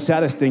you. The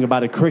saddest thing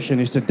about a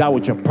Christian is to die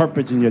with your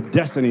purpose and your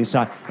destiny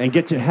inside and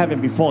get to heaven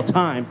before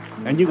time.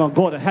 And you're going to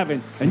go to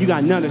heaven and you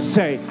got nothing to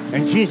say.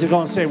 And Jesus is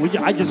going to say, well,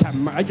 I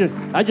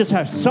just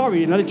have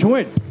sorry and let you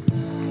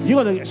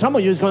in. Some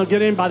of you is going to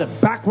get in by the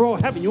back row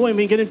of heaven. You won't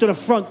even get into the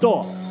front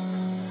door.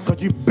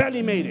 Because you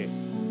barely made it.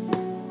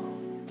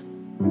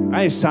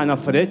 I ain't signed up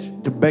for this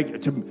to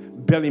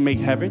barely make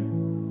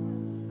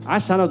heaven. I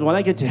signed up when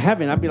I get to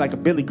heaven, I'd be like a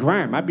Billy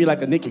Graham. I'd be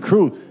like a Nicky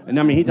Cruz. And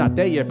I mean, he's not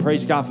there yet.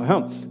 Praise God for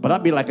him. But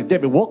I'd be like a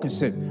David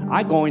Wilkerson.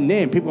 I go in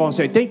there and people going to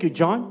say, thank you,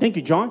 John. Thank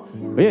you,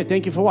 John. But yeah,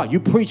 thank you for what?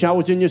 You preach. I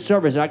was in your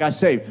service and I got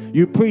saved.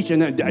 You preach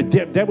and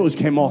the devils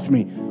came off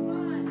me.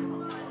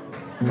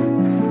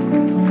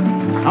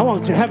 I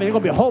want to heaven. There's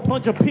going to be a whole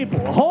bunch of people.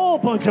 A whole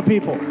bunch of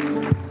people.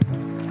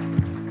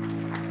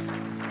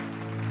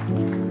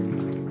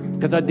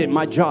 Because I did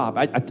my job.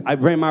 I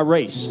ran my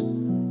race.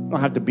 You don't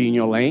have to be in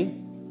your lane.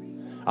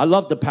 I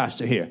love the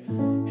pastor here.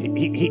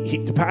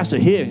 The pastor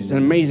here is an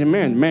amazing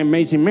man.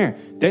 Amazing man.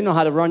 They know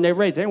how to run their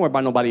race. They ain't worry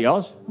about nobody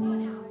else.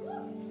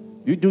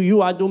 You do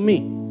you, I do me.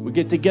 We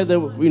get together,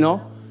 you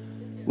know.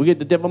 We get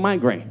the devil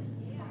migraine.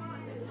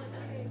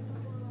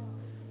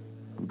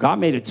 God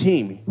made a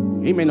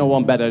team. He made no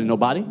one better than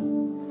nobody.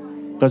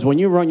 Because when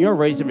you run your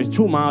race, if it's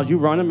 2 miles, you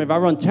run them. If I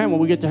run 10, when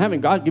we get to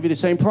heaven, God give you the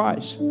same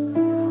prize.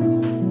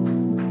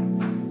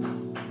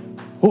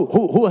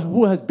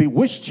 Who has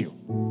bewitched you?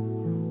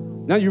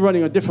 Now you're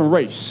running a different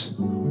race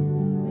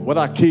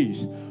without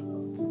keys.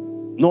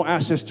 No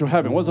access to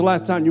heaven. When was the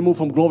last time you moved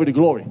from glory to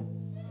glory?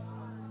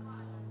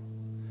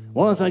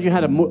 When was the last time you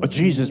had a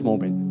Jesus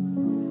moment?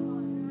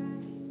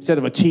 Instead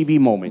of a TV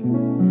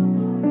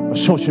moment, a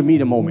social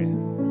media moment.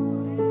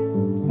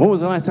 When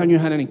was the last time you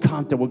had an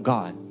encounter with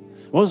God?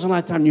 When was the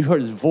last time you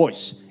heard his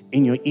voice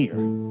in your ear?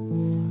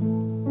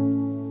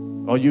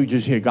 Or you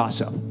just hear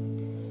gossip?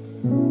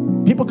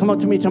 People come up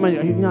to me and tell me,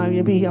 you know,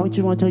 I just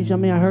want to tell you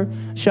something I heard.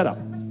 Shut up.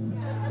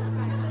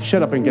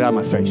 Shut up and get out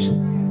of my face.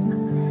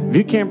 If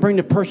you can't bring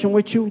the person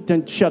with you,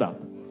 then shut up.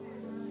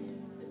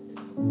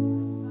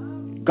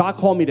 God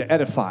called me to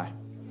edify,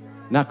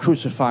 not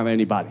crucify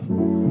anybody.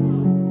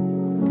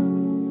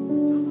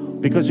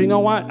 Because you know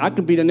what? I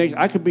could be the next.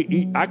 I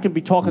could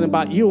be talking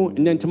about you,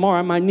 and then tomorrow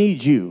I might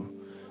need you.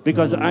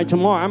 Because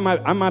tomorrow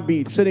I might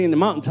be sitting in the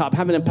mountaintop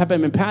having a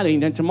peppermint patty,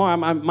 and then tomorrow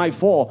I might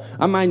fall.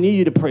 I might need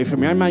you to pray for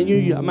me. I might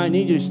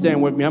need you to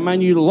stand with me. I might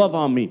need you to love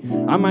on me.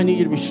 I might need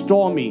you to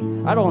restore me.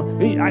 I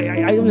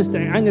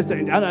understand. I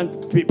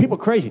understand. People are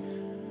crazy.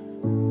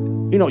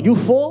 You know, you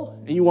fall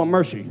and you want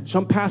mercy.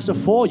 Some pastor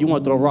fall, you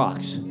want to throw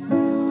rocks.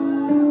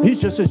 He's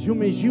just as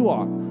human as you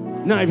are.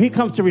 Now, if he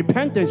comes to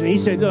repentance and he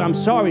says, look, I'm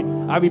sorry,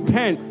 I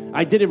repent,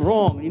 I did it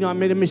wrong, you know, I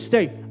made a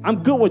mistake.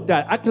 I'm good with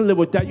that. I can live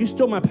with that. You're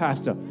still my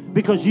pastor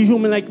because you're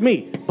human like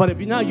me. But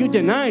if you're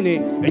denying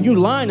it and you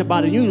lying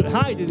about it, you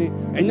hiding it,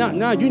 and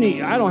now I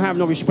don't have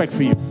no respect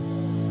for you.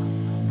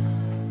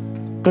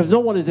 Because no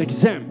one is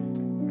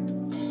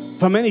exempt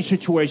from any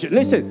situation.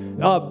 Listen,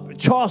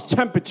 Charles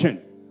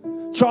Templeton.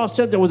 Charles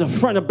Templeton was a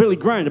friend of Billy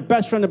Graham, the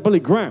best friend of Billy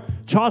Graham.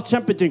 Charles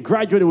Templeton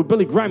graduated with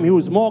Billy Graham. He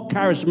was more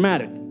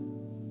charismatic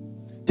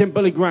than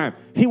Billy Graham.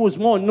 He was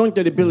more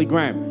anointed than Billy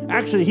Graham.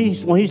 Actually,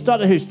 when he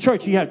started his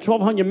church, he had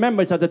 1,200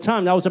 members at the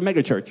time. That was a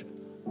mega church.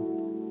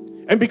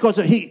 And because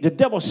the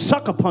devil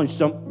sucker punched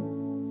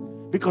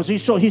him, because he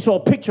saw a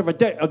picture of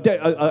an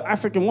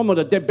African woman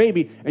with a dead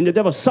baby, and the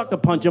devil sucker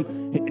punched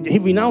him. He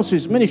renounced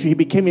his ministry. He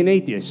became an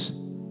atheist.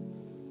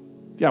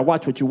 Yeah,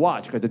 watch what you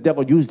watch, because the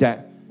devil used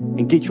that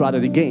and get you out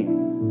of the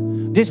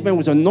game. This man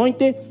was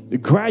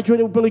anointed,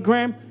 graduated with Billy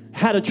Graham,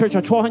 had a church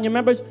of 1,200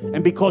 members,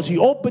 and because he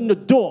opened the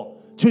door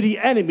to the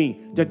enemy,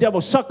 the devil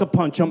sucker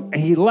punched him,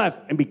 and he left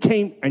and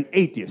became an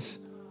atheist.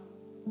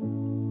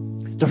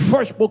 The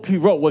first book he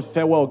wrote was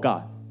Farewell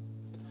God.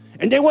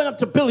 And they went up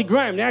to Billy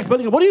Graham. They asked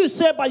Billy Graham, what do you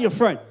say about your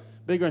friend?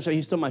 Billy Graham said,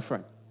 he's still my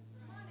friend.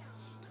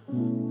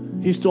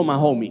 He's still my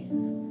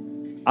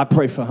homie. I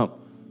pray for him.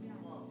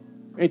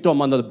 Ain't throw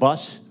him under the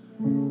bus.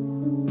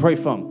 Pray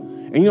for him.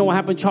 And you know what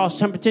happened to Charles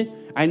Templeton?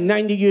 At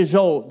 90 years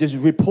old, this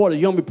reporter,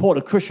 young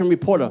reporter, Christian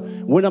reporter,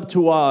 went up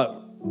to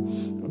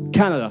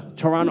Canada,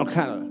 Toronto,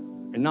 Canada,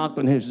 and knocked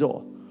on his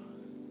door.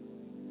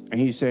 And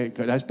he said,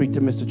 could I speak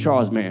to Mr.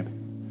 Charles,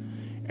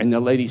 ma'am? And the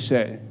lady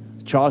said,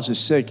 Charles is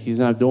sick. He's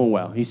not doing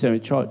well. He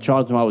said,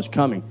 Charles knew I was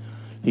coming.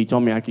 He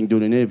told me I can do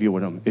an interview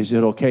with him. Is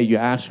it okay? You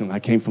ask him. I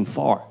came from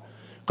far.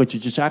 Could you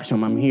just ask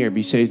him I'm here? If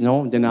he says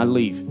no, then I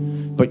leave.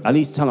 But at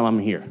least tell him I'm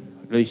here.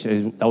 He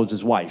says that was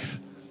his wife.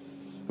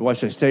 The wife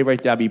said, stay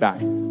right there. I'll be back.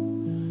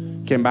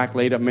 Came back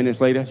later, minutes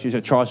later. She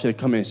said, Charles said,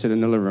 come in, sit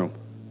in the living room.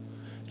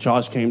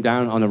 Charles came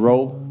down on the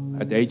road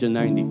at the age of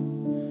 90.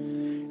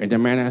 And the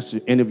man asked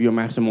to interview him,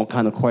 asked him all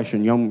kind of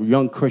questions.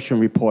 Young Christian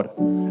reporter.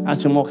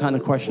 Asked him all kind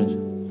of questions.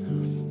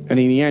 And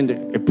in the end,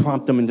 it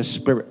prompted him in the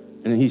spirit.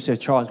 And he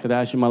said, Charles, could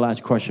I ask you my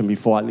last question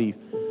before I leave?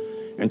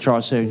 And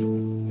Charles said,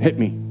 hit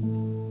me.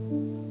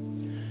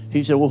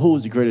 He said, well, who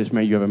was the greatest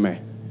man you ever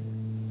met?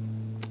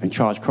 And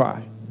Charles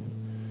cried.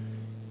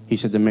 He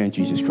said, the man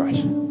Jesus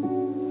Christ.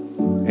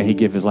 And he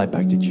gave his life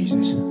back to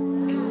Jesus.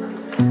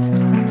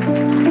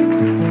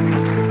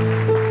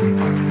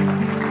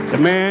 The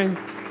man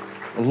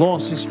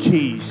lost his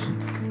keys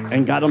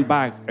and got them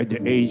back at the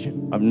age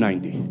of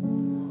 90.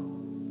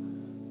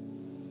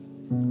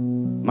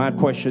 My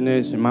question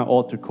is, in my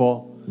altar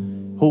call,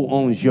 who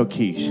owns your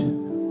keys?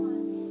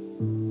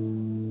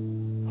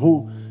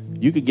 Who?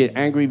 You could get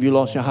angry if you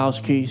lost your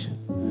house keys.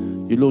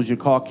 You lose your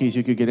car keys,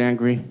 you could get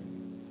angry.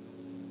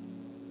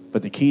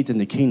 But the keys in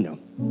the kingdom,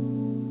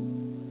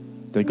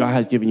 that God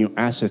has given you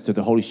access to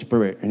the Holy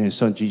Spirit and His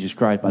Son, Jesus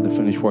Christ, by the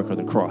finished work of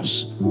the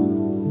cross.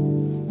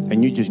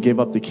 And you just give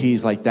up the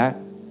keys like that,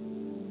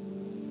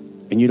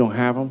 and you don't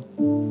have them,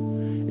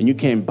 and you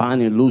can't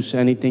bind and loose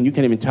anything. You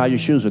can't even tie your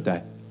shoes with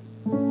that.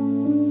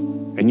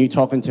 And you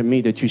talking to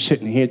me that you're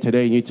sitting here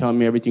today and you telling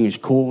me everything is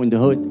cool in the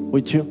hood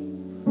with you?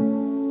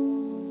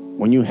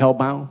 When you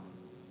hellbound,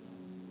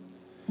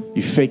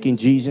 you faking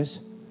Jesus,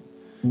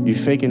 you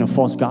faking a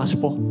false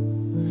gospel,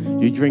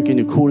 you drinking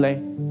the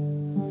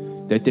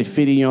Kool-Aid that they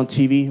feeding you on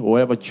TV or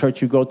whatever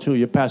church you go to,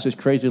 your pastor's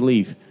crazy,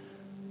 leave.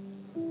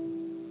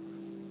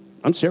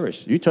 I'm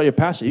serious. You tell your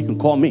pastor, you can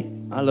call me.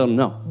 I'll let him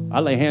know.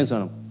 I'll lay hands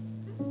on him.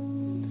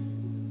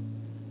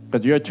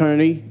 Because your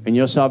eternity and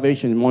your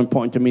salvation is more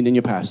important to me than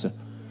your pastor.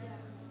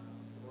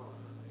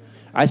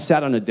 I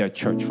sat on a dead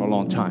church for a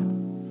long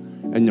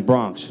time in the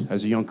Bronx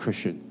as a young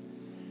Christian.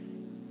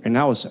 And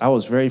I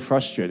was very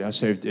frustrated. I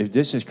said, if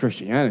this is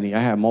Christianity,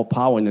 I have more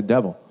power than the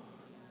devil.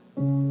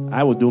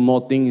 I will do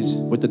more things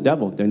with the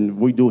devil than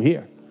we do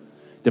here.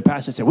 The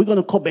pastor said, we're going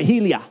to call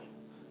Behelia.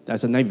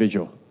 That's a night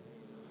vigil.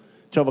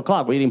 12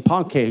 o'clock, we're eating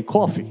pancake and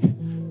coffee.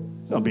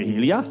 No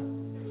Behelia.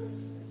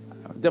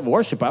 Devil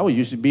worship, I was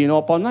used to being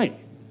up all night.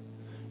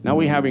 Now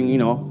we're having,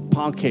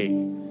 pancake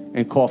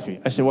and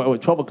coffee. I said, well,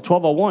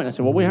 12:01. I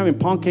said, well, we're having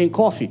pancake and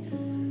coffee.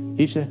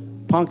 He said,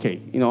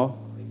 pancake, No.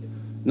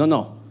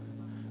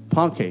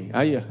 Pancake.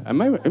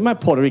 My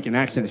Puerto Rican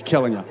accent is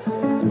killing you.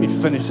 Let me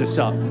finish this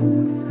up.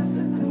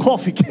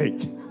 Coffee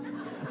cake.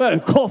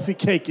 Coffee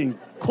cake and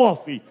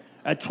coffee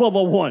at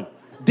 12:01.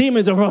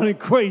 Demons are running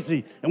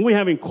crazy, and we're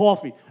having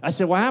coffee. I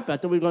said, what happened? I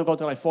thought we were going to go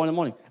till like 4 in the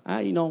morning.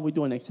 We're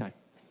doing next time.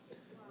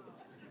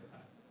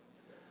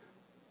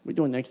 We're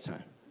doing next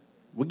time.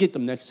 We'll get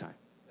them next time.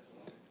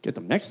 Get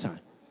them next time.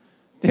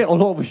 They're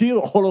all over you,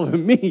 all over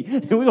me,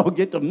 and we're going to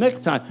get them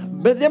next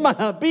time. But there might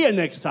not be a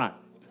next time.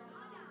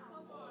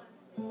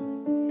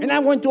 And I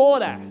went through all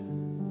that.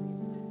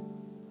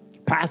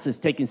 Pastors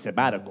taking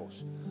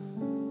sabbaticals.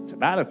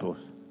 Sabbaticals.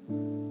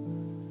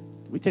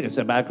 We take a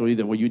sabbatical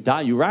either when you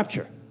die, you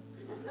rapture.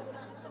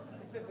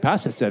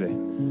 Pastor said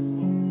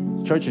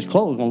it. Church is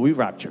closed when we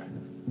rapture.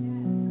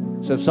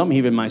 So some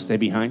even might stay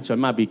behind, so it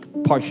might be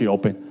partially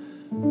open.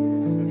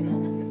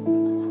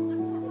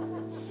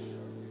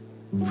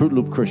 Fruit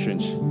Loop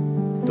Christians,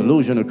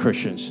 delusional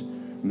Christians,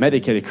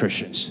 medicated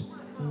Christians,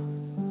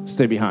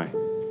 stay behind.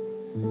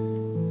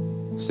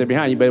 Stay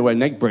behind, you better wear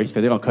neck brace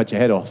because they're going to cut your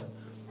head off.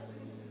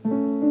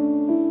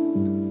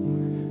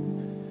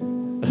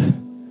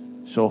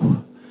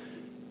 So,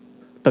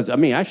 but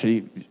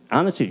actually,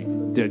 honestly,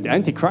 the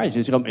Antichrist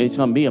is going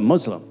to be a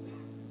Muslim.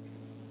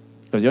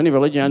 Because the only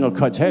religion I know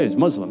cuts head is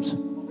Muslims.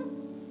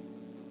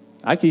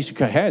 I used to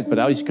cut heads, but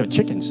I used to cut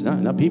chickens,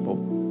 not people.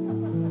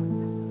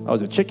 I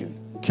was a chicken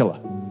killer.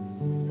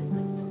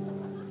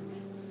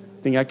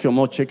 I think I killed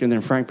more chicken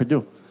than Frank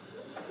Perdue.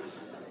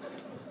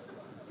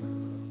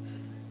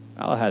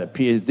 I had a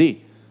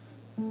PhD.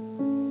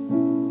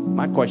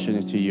 My question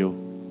is to you,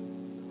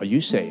 are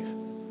you saved?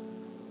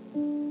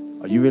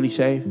 Are you really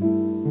saved?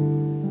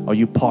 Are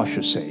you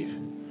partial saved?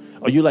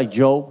 Are you like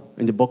Job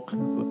in the book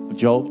of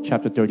Job,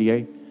 chapter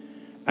 38?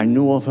 I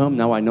knew of him,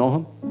 now I know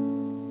him.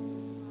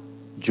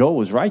 Job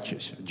was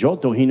righteous.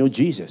 Job thought he knew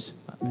Jesus.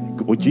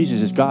 Well,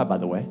 Jesus is God, by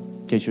the way,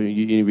 in case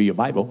you didn't read your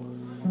Bible.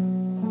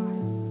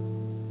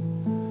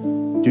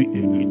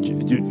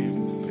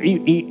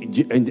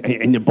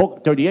 In the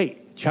book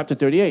 38, chapter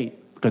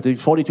 38, because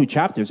there's 42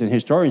 chapters, and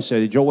historians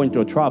say that Job went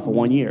through a trial for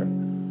 1 year.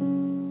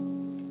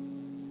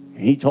 And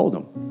he told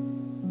them,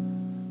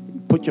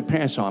 put your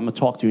pants on, I'm going to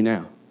talk to you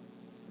now.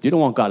 You don't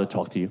want God to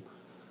talk to you.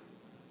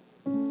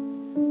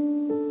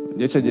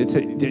 They said,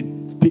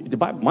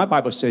 my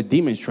Bible said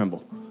demons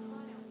tremble.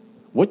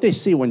 What they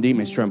see when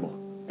demons tremble.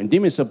 And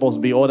demons are supposed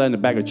to be all that in a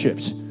bag of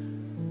chips.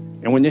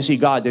 And when they see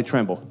God, they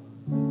tremble.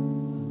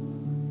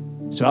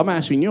 So I'm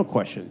asking you a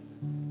question.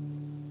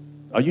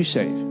 Are you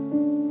saved?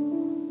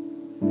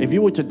 If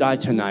you were to die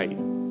tonight,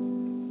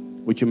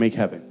 would you make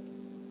heaven?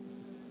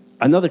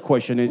 Another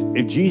question is,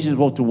 if Jesus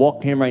were to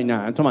walk in right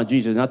now, I'm talking about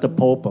Jesus, not the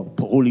Pope or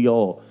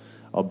Julio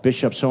or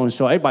Bishop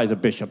so-and-so. Everybody's a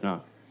bishop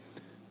now.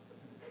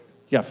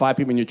 You got 5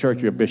 people in your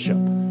church, you're a bishop.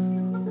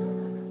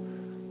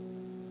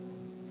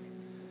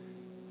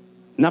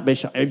 Not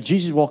bishop. If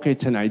Jesus walked in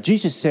tonight,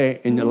 Jesus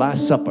said in the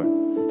Last Supper,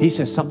 he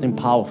said something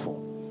powerful.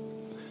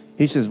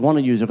 He says, one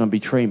of you is going to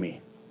betray me.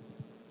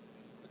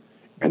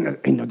 And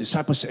the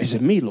disciples said, is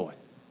it me, Lord?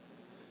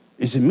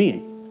 Is it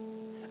me?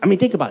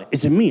 Think about it.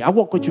 Is it me? I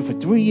walked with you for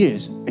 3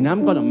 years, and I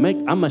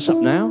mess up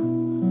now?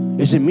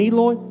 Is it me,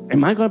 Lord?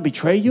 Am I going to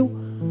betray you?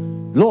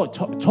 Lord,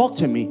 talk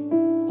to me.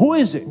 Who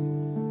is it?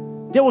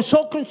 They were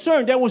so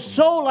concerned. They were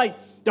so like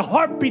the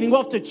heart beating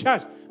off the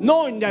chest,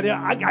 knowing that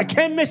I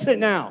can't miss it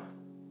now.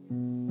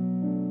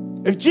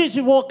 If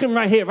Jesus walking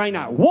right here, right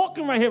now,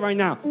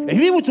 if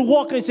he were to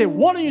walk in and say,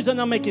 one of you are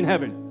not making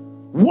heaven,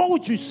 what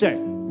would you say?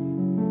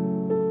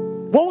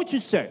 What would you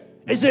say?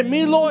 Is it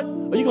me, Lord?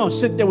 Or are you going to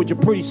sit there with your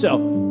pretty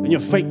self and your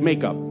fake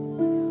makeup?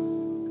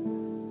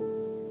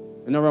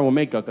 And nothing wrong with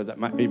makeup, because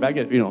if I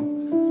get, I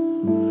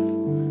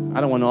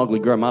don't want an ugly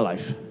girl in my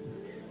life.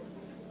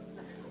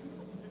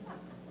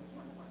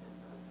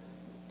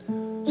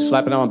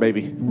 Slap it on,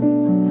 baby.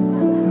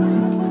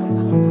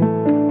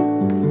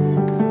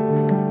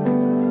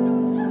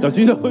 Don't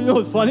you know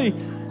what's funny?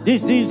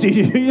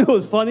 You know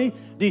what's funny?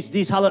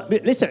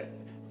 Listen,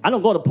 I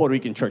don't go to Puerto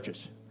Rican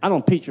churches. I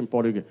don't preach in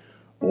Puerto Rican.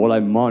 Hola,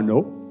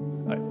 hermano.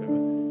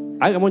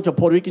 I went to a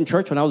Puerto Rican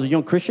church when I was a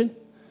young Christian,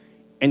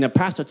 and the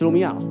pastor threw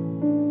me out.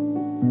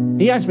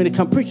 He asked me to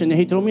come preach, and then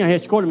he threw me out. He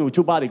escorted me with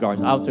 2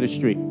 bodyguards out to the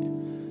street.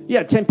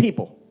 Yeah, 10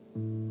 people.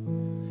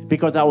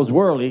 Because I was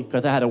worldly,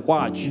 because I had a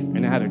watch,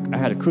 and I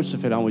had a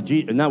crucifix on with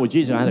Jesus. Not with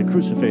Jesus, I had a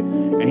crucifix.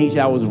 And he said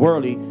I was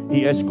worldly.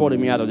 He escorted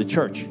me out of the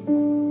church.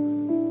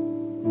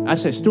 I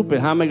said, stupid,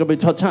 how am I going to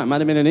tell time? I'd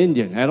have been an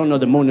Indian. I don't know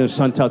the moon and the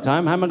sun tell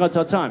time. How am I going to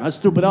tell time? How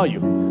stupid are you?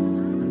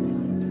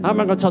 How am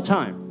I going to tell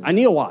time? I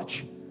need a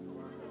watch.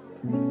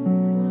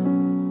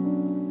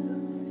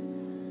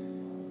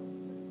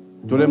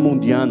 Tú eres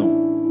mundiano.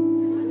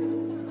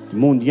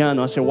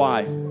 Mundiano. I said,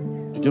 why?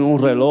 Tú tienes un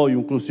reloj y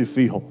un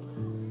crucifijo.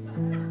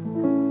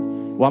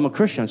 Well, I'm a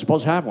Christian. I'm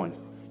supposed to have one.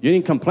 You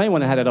didn't complain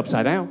when I had it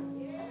upside down.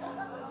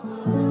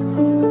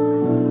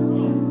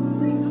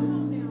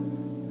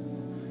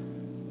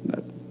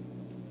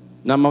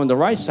 Now I'm on the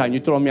right side, and you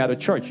throw me out of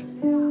church.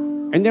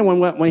 And then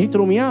when he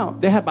threw me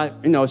out, they had,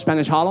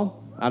 Spanish Harlem.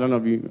 I don't know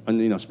if you,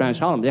 Spanish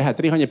Harlem. They had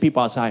 300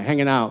 people outside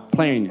hanging out,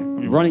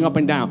 playing, running up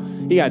and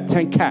down. He had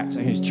 10 cats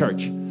in his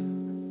church.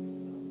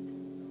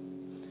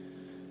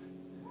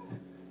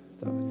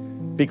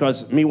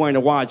 Because me wearing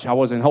a watch, I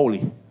wasn't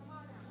holy.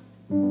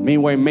 Me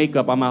wearing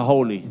makeup, I'm not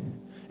holy.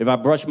 If I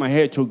brush my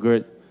hair too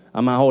good,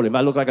 I'm not holy. If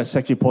I look like a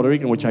sexy Puerto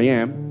Rican, which I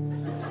am,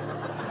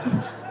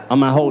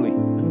 I'm not holy.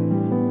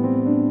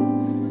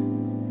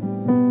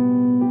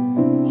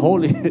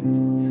 Holy.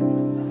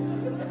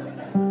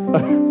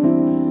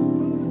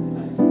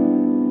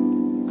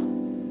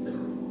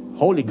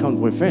 Holy comes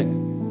within.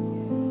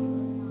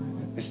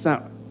 It's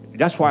not.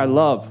 That's why I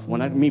love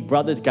when I meet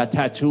brothers got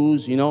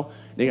tattoos. I'm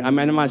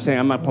not saying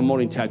I'm not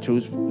promoting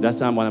tattoos. That's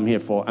not what I'm here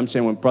for. I'm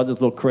saying when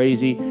brothers look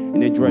crazy and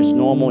they dress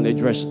normal and they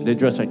dress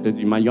like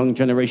my young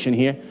generation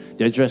here.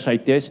 They dress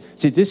like this.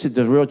 See, this is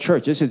the real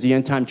church. This is the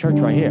end time church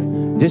right here.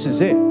 This is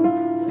it.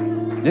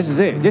 This is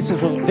it. This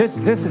is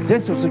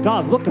what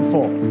God's looking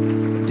for.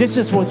 This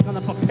is what's going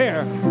to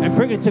prepare and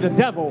bring it to the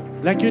devil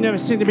like you never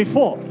seen it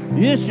before.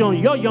 Your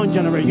young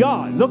generation,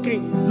 y'all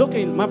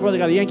looking. My brother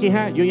got a Yankee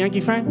hat. You a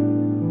Yankee fan?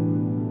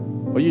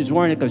 Or you just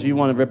wearing it because you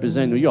want to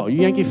represent New York? You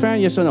a Yankee fan?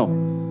 Yes or no?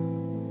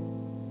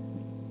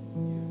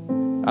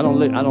 I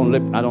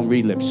don't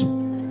read lips.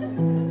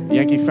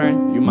 Yankee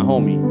fan? You my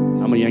homie.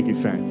 I'm a Yankee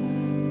fan.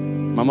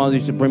 My mother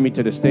used to bring me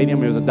to the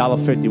stadium. It was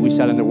 $1.50. We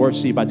sat in the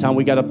worst seat. By the time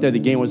we got up there, the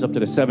game was up to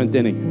the 7th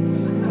inning.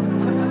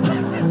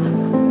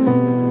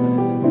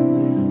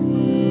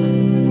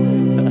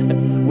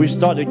 We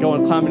started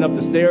climbing up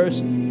the stairs,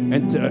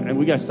 and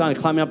we got started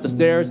climbing up the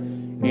stairs.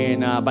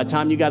 And by the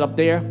time you got up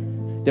there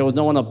was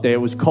no one up there.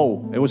 It was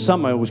cold. It was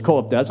summer. It was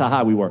cold up there. That's how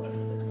high we were.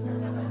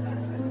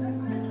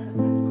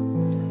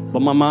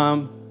 But my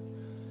mom,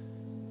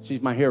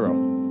 she's my hero.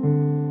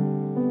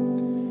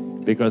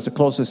 Because the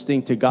closest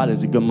thing to God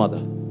is a good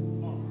mother.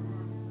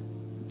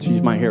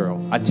 She's my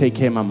hero. I take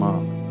care of my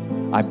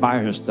mom. I buy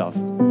her stuff.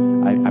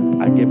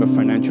 I give her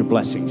financial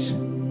blessings.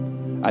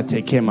 I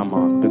take care of my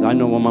mom. Because I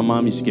know when my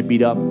mom used to get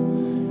beat up,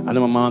 I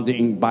know my mom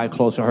didn't buy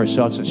clothes for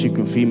herself so she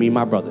could feed me and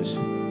my brothers.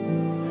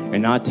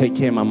 And I take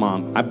care of my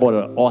mom. I bought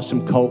an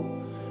awesome coat.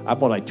 I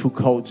bought like 2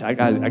 coats. I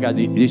got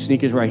these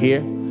sneakers right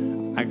here.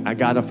 I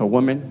got them for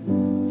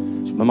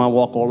women. So my mom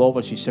walk all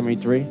over. She's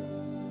 73.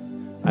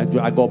 I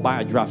go by.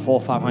 I drop $400 or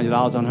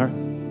 $500 on her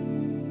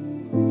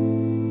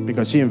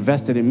because she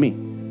invested in me.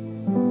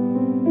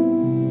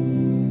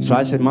 So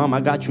I said, Mom,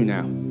 I got you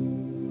now.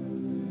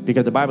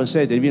 Because the Bible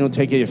said that if you don't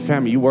take care of your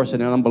family, you're worse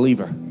than an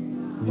unbeliever.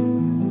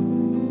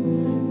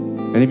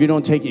 And if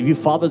you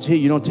fathers here,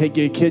 you don't take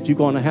care of your kids, you're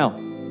going to hell.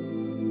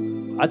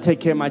 I take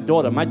care of my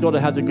daughter. My daughter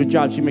has a good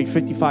job. She makes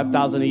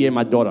 $55,000 a year,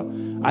 my daughter.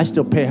 I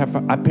still pay half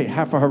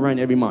of her rent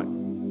every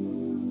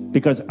month.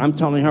 Because I'm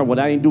telling her, what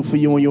I didn't do for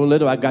you when you were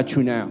little, I got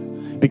you now.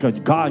 Because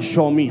God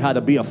showed me how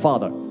to be a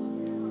father.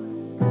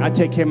 I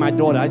take care of my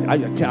daughter.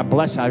 I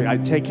bless her. I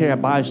take care of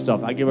her, buy her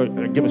stuff. I give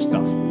her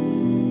stuff.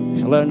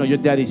 So let her know your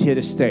daddy's here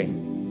to stay.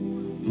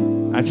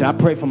 I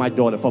pray for my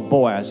daughter, for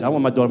Boaz. I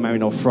want my daughter to marry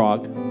no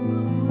frog.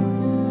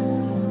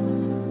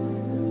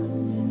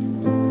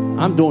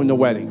 I'm doing the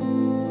wedding.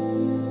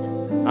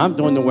 I ain't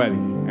going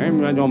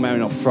to marry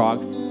no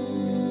frog.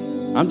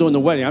 I'm doing the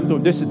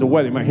wedding. This is the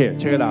wedding right here.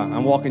 Check it out.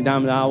 I'm walking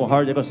down the aisle with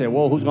her. They're going to say,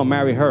 whoa, who's going to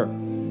marry her?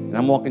 And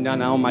I'm walking down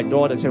the aisle with my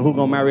daughter. They say, who's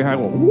going to marry her? I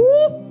go,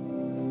 whoop.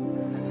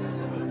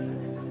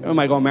 Am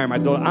I going to marry my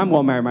daughter? I'm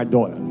going to marry my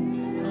daughter.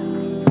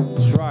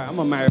 That's right. I'm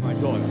going to marry my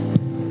daughter.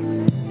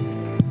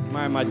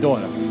 Marry my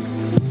daughter.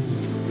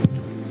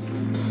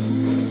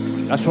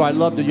 That's why I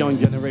love the young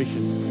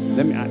generation.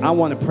 I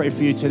want to pray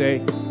for you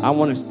today. I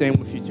want to stand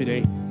with you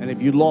today. And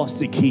if you lost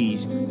the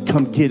keys,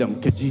 come get them,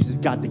 because Jesus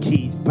got the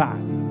keys back.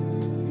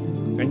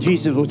 And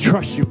Jesus will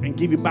trust you and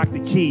give you back the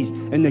keys.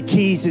 And the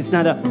keys is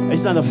not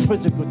a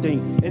physical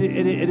thing.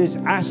 It is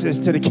access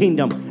to the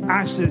kingdom,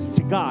 access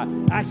to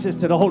God, access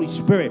to the Holy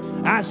Spirit,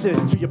 access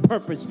to your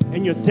purpose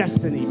and your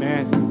destiny,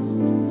 man.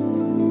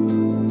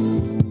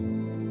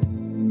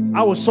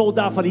 I was sold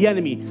out for the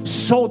enemy,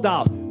 sold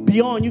out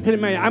beyond you can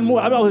imagine.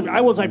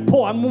 I was like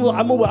Paul. I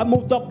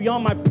moved up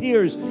beyond my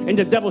peers in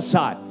the devil's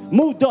side.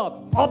 Moved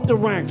up the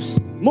ranks.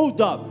 Moved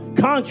up.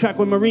 Contract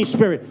with marine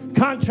spirit.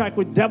 Contract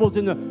with devils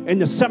in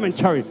the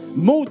cemetery.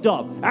 Moved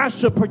up.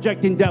 Astral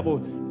projecting devil.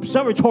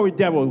 Observatory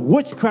devil.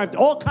 Witchcraft.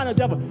 All kind of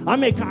devil. I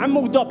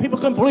moved up. People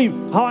couldn't believe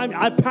how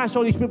I passed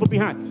all these people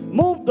behind.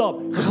 Moved up.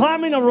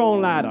 Climbing the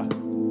wrong ladder.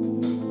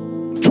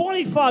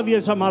 25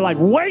 years of my life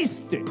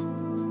wasted.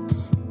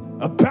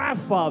 A bad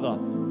father.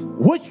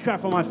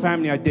 Witchcraft for my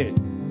family I did.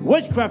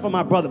 Witchcraft for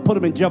my brother. Put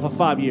him in jail for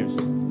 5 years.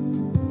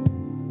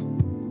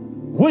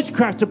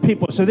 Witchcraft to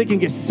people so they can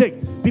get sick.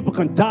 People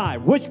can die.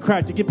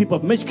 Witchcraft to give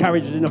people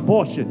miscarriages and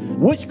abortion.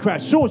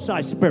 Witchcraft,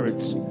 suicide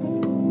spirits.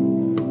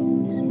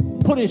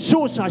 Putting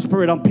suicide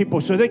spirit on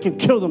people so they can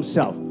kill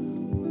themselves.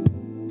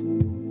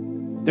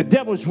 The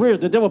devil's real.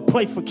 The devil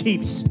plays for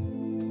keeps.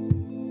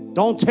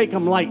 Don't take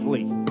him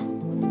lightly.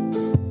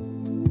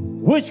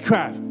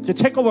 Witchcraft to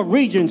take over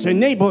regions and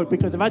neighborhoods,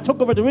 because if I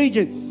took over the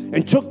region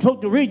and took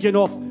the region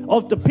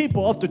off the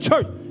people, off the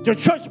church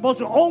is supposed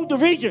to own the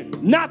region,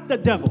 not the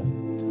devil.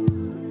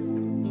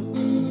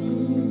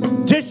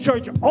 This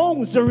church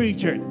owns the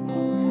region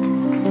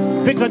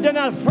because they're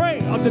not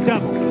afraid of the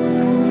devil.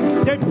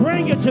 They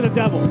bring it to the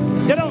devil.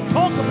 They don't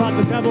talk about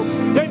the devil.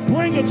 They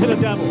bring it to the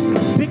devil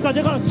because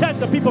they're going to set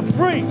the people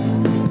free.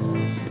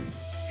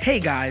 Hey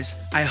guys,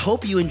 I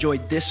hope you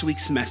enjoyed this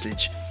week's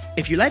message.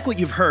 If you like what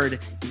you've heard,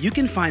 you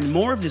can find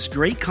more of this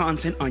great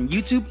content on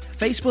YouTube,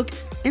 Facebook,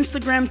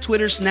 Instagram,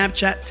 Twitter,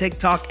 Snapchat,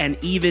 TikTok, and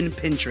even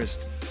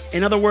Pinterest.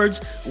 In other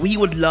words, we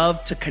would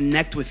love to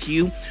connect with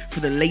you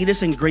for the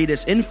latest and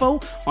greatest info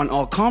on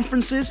all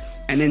conferences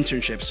and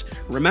internships.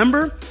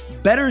 Remember,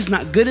 better is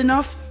not good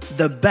enough.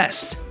 The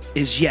best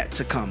is yet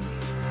to come.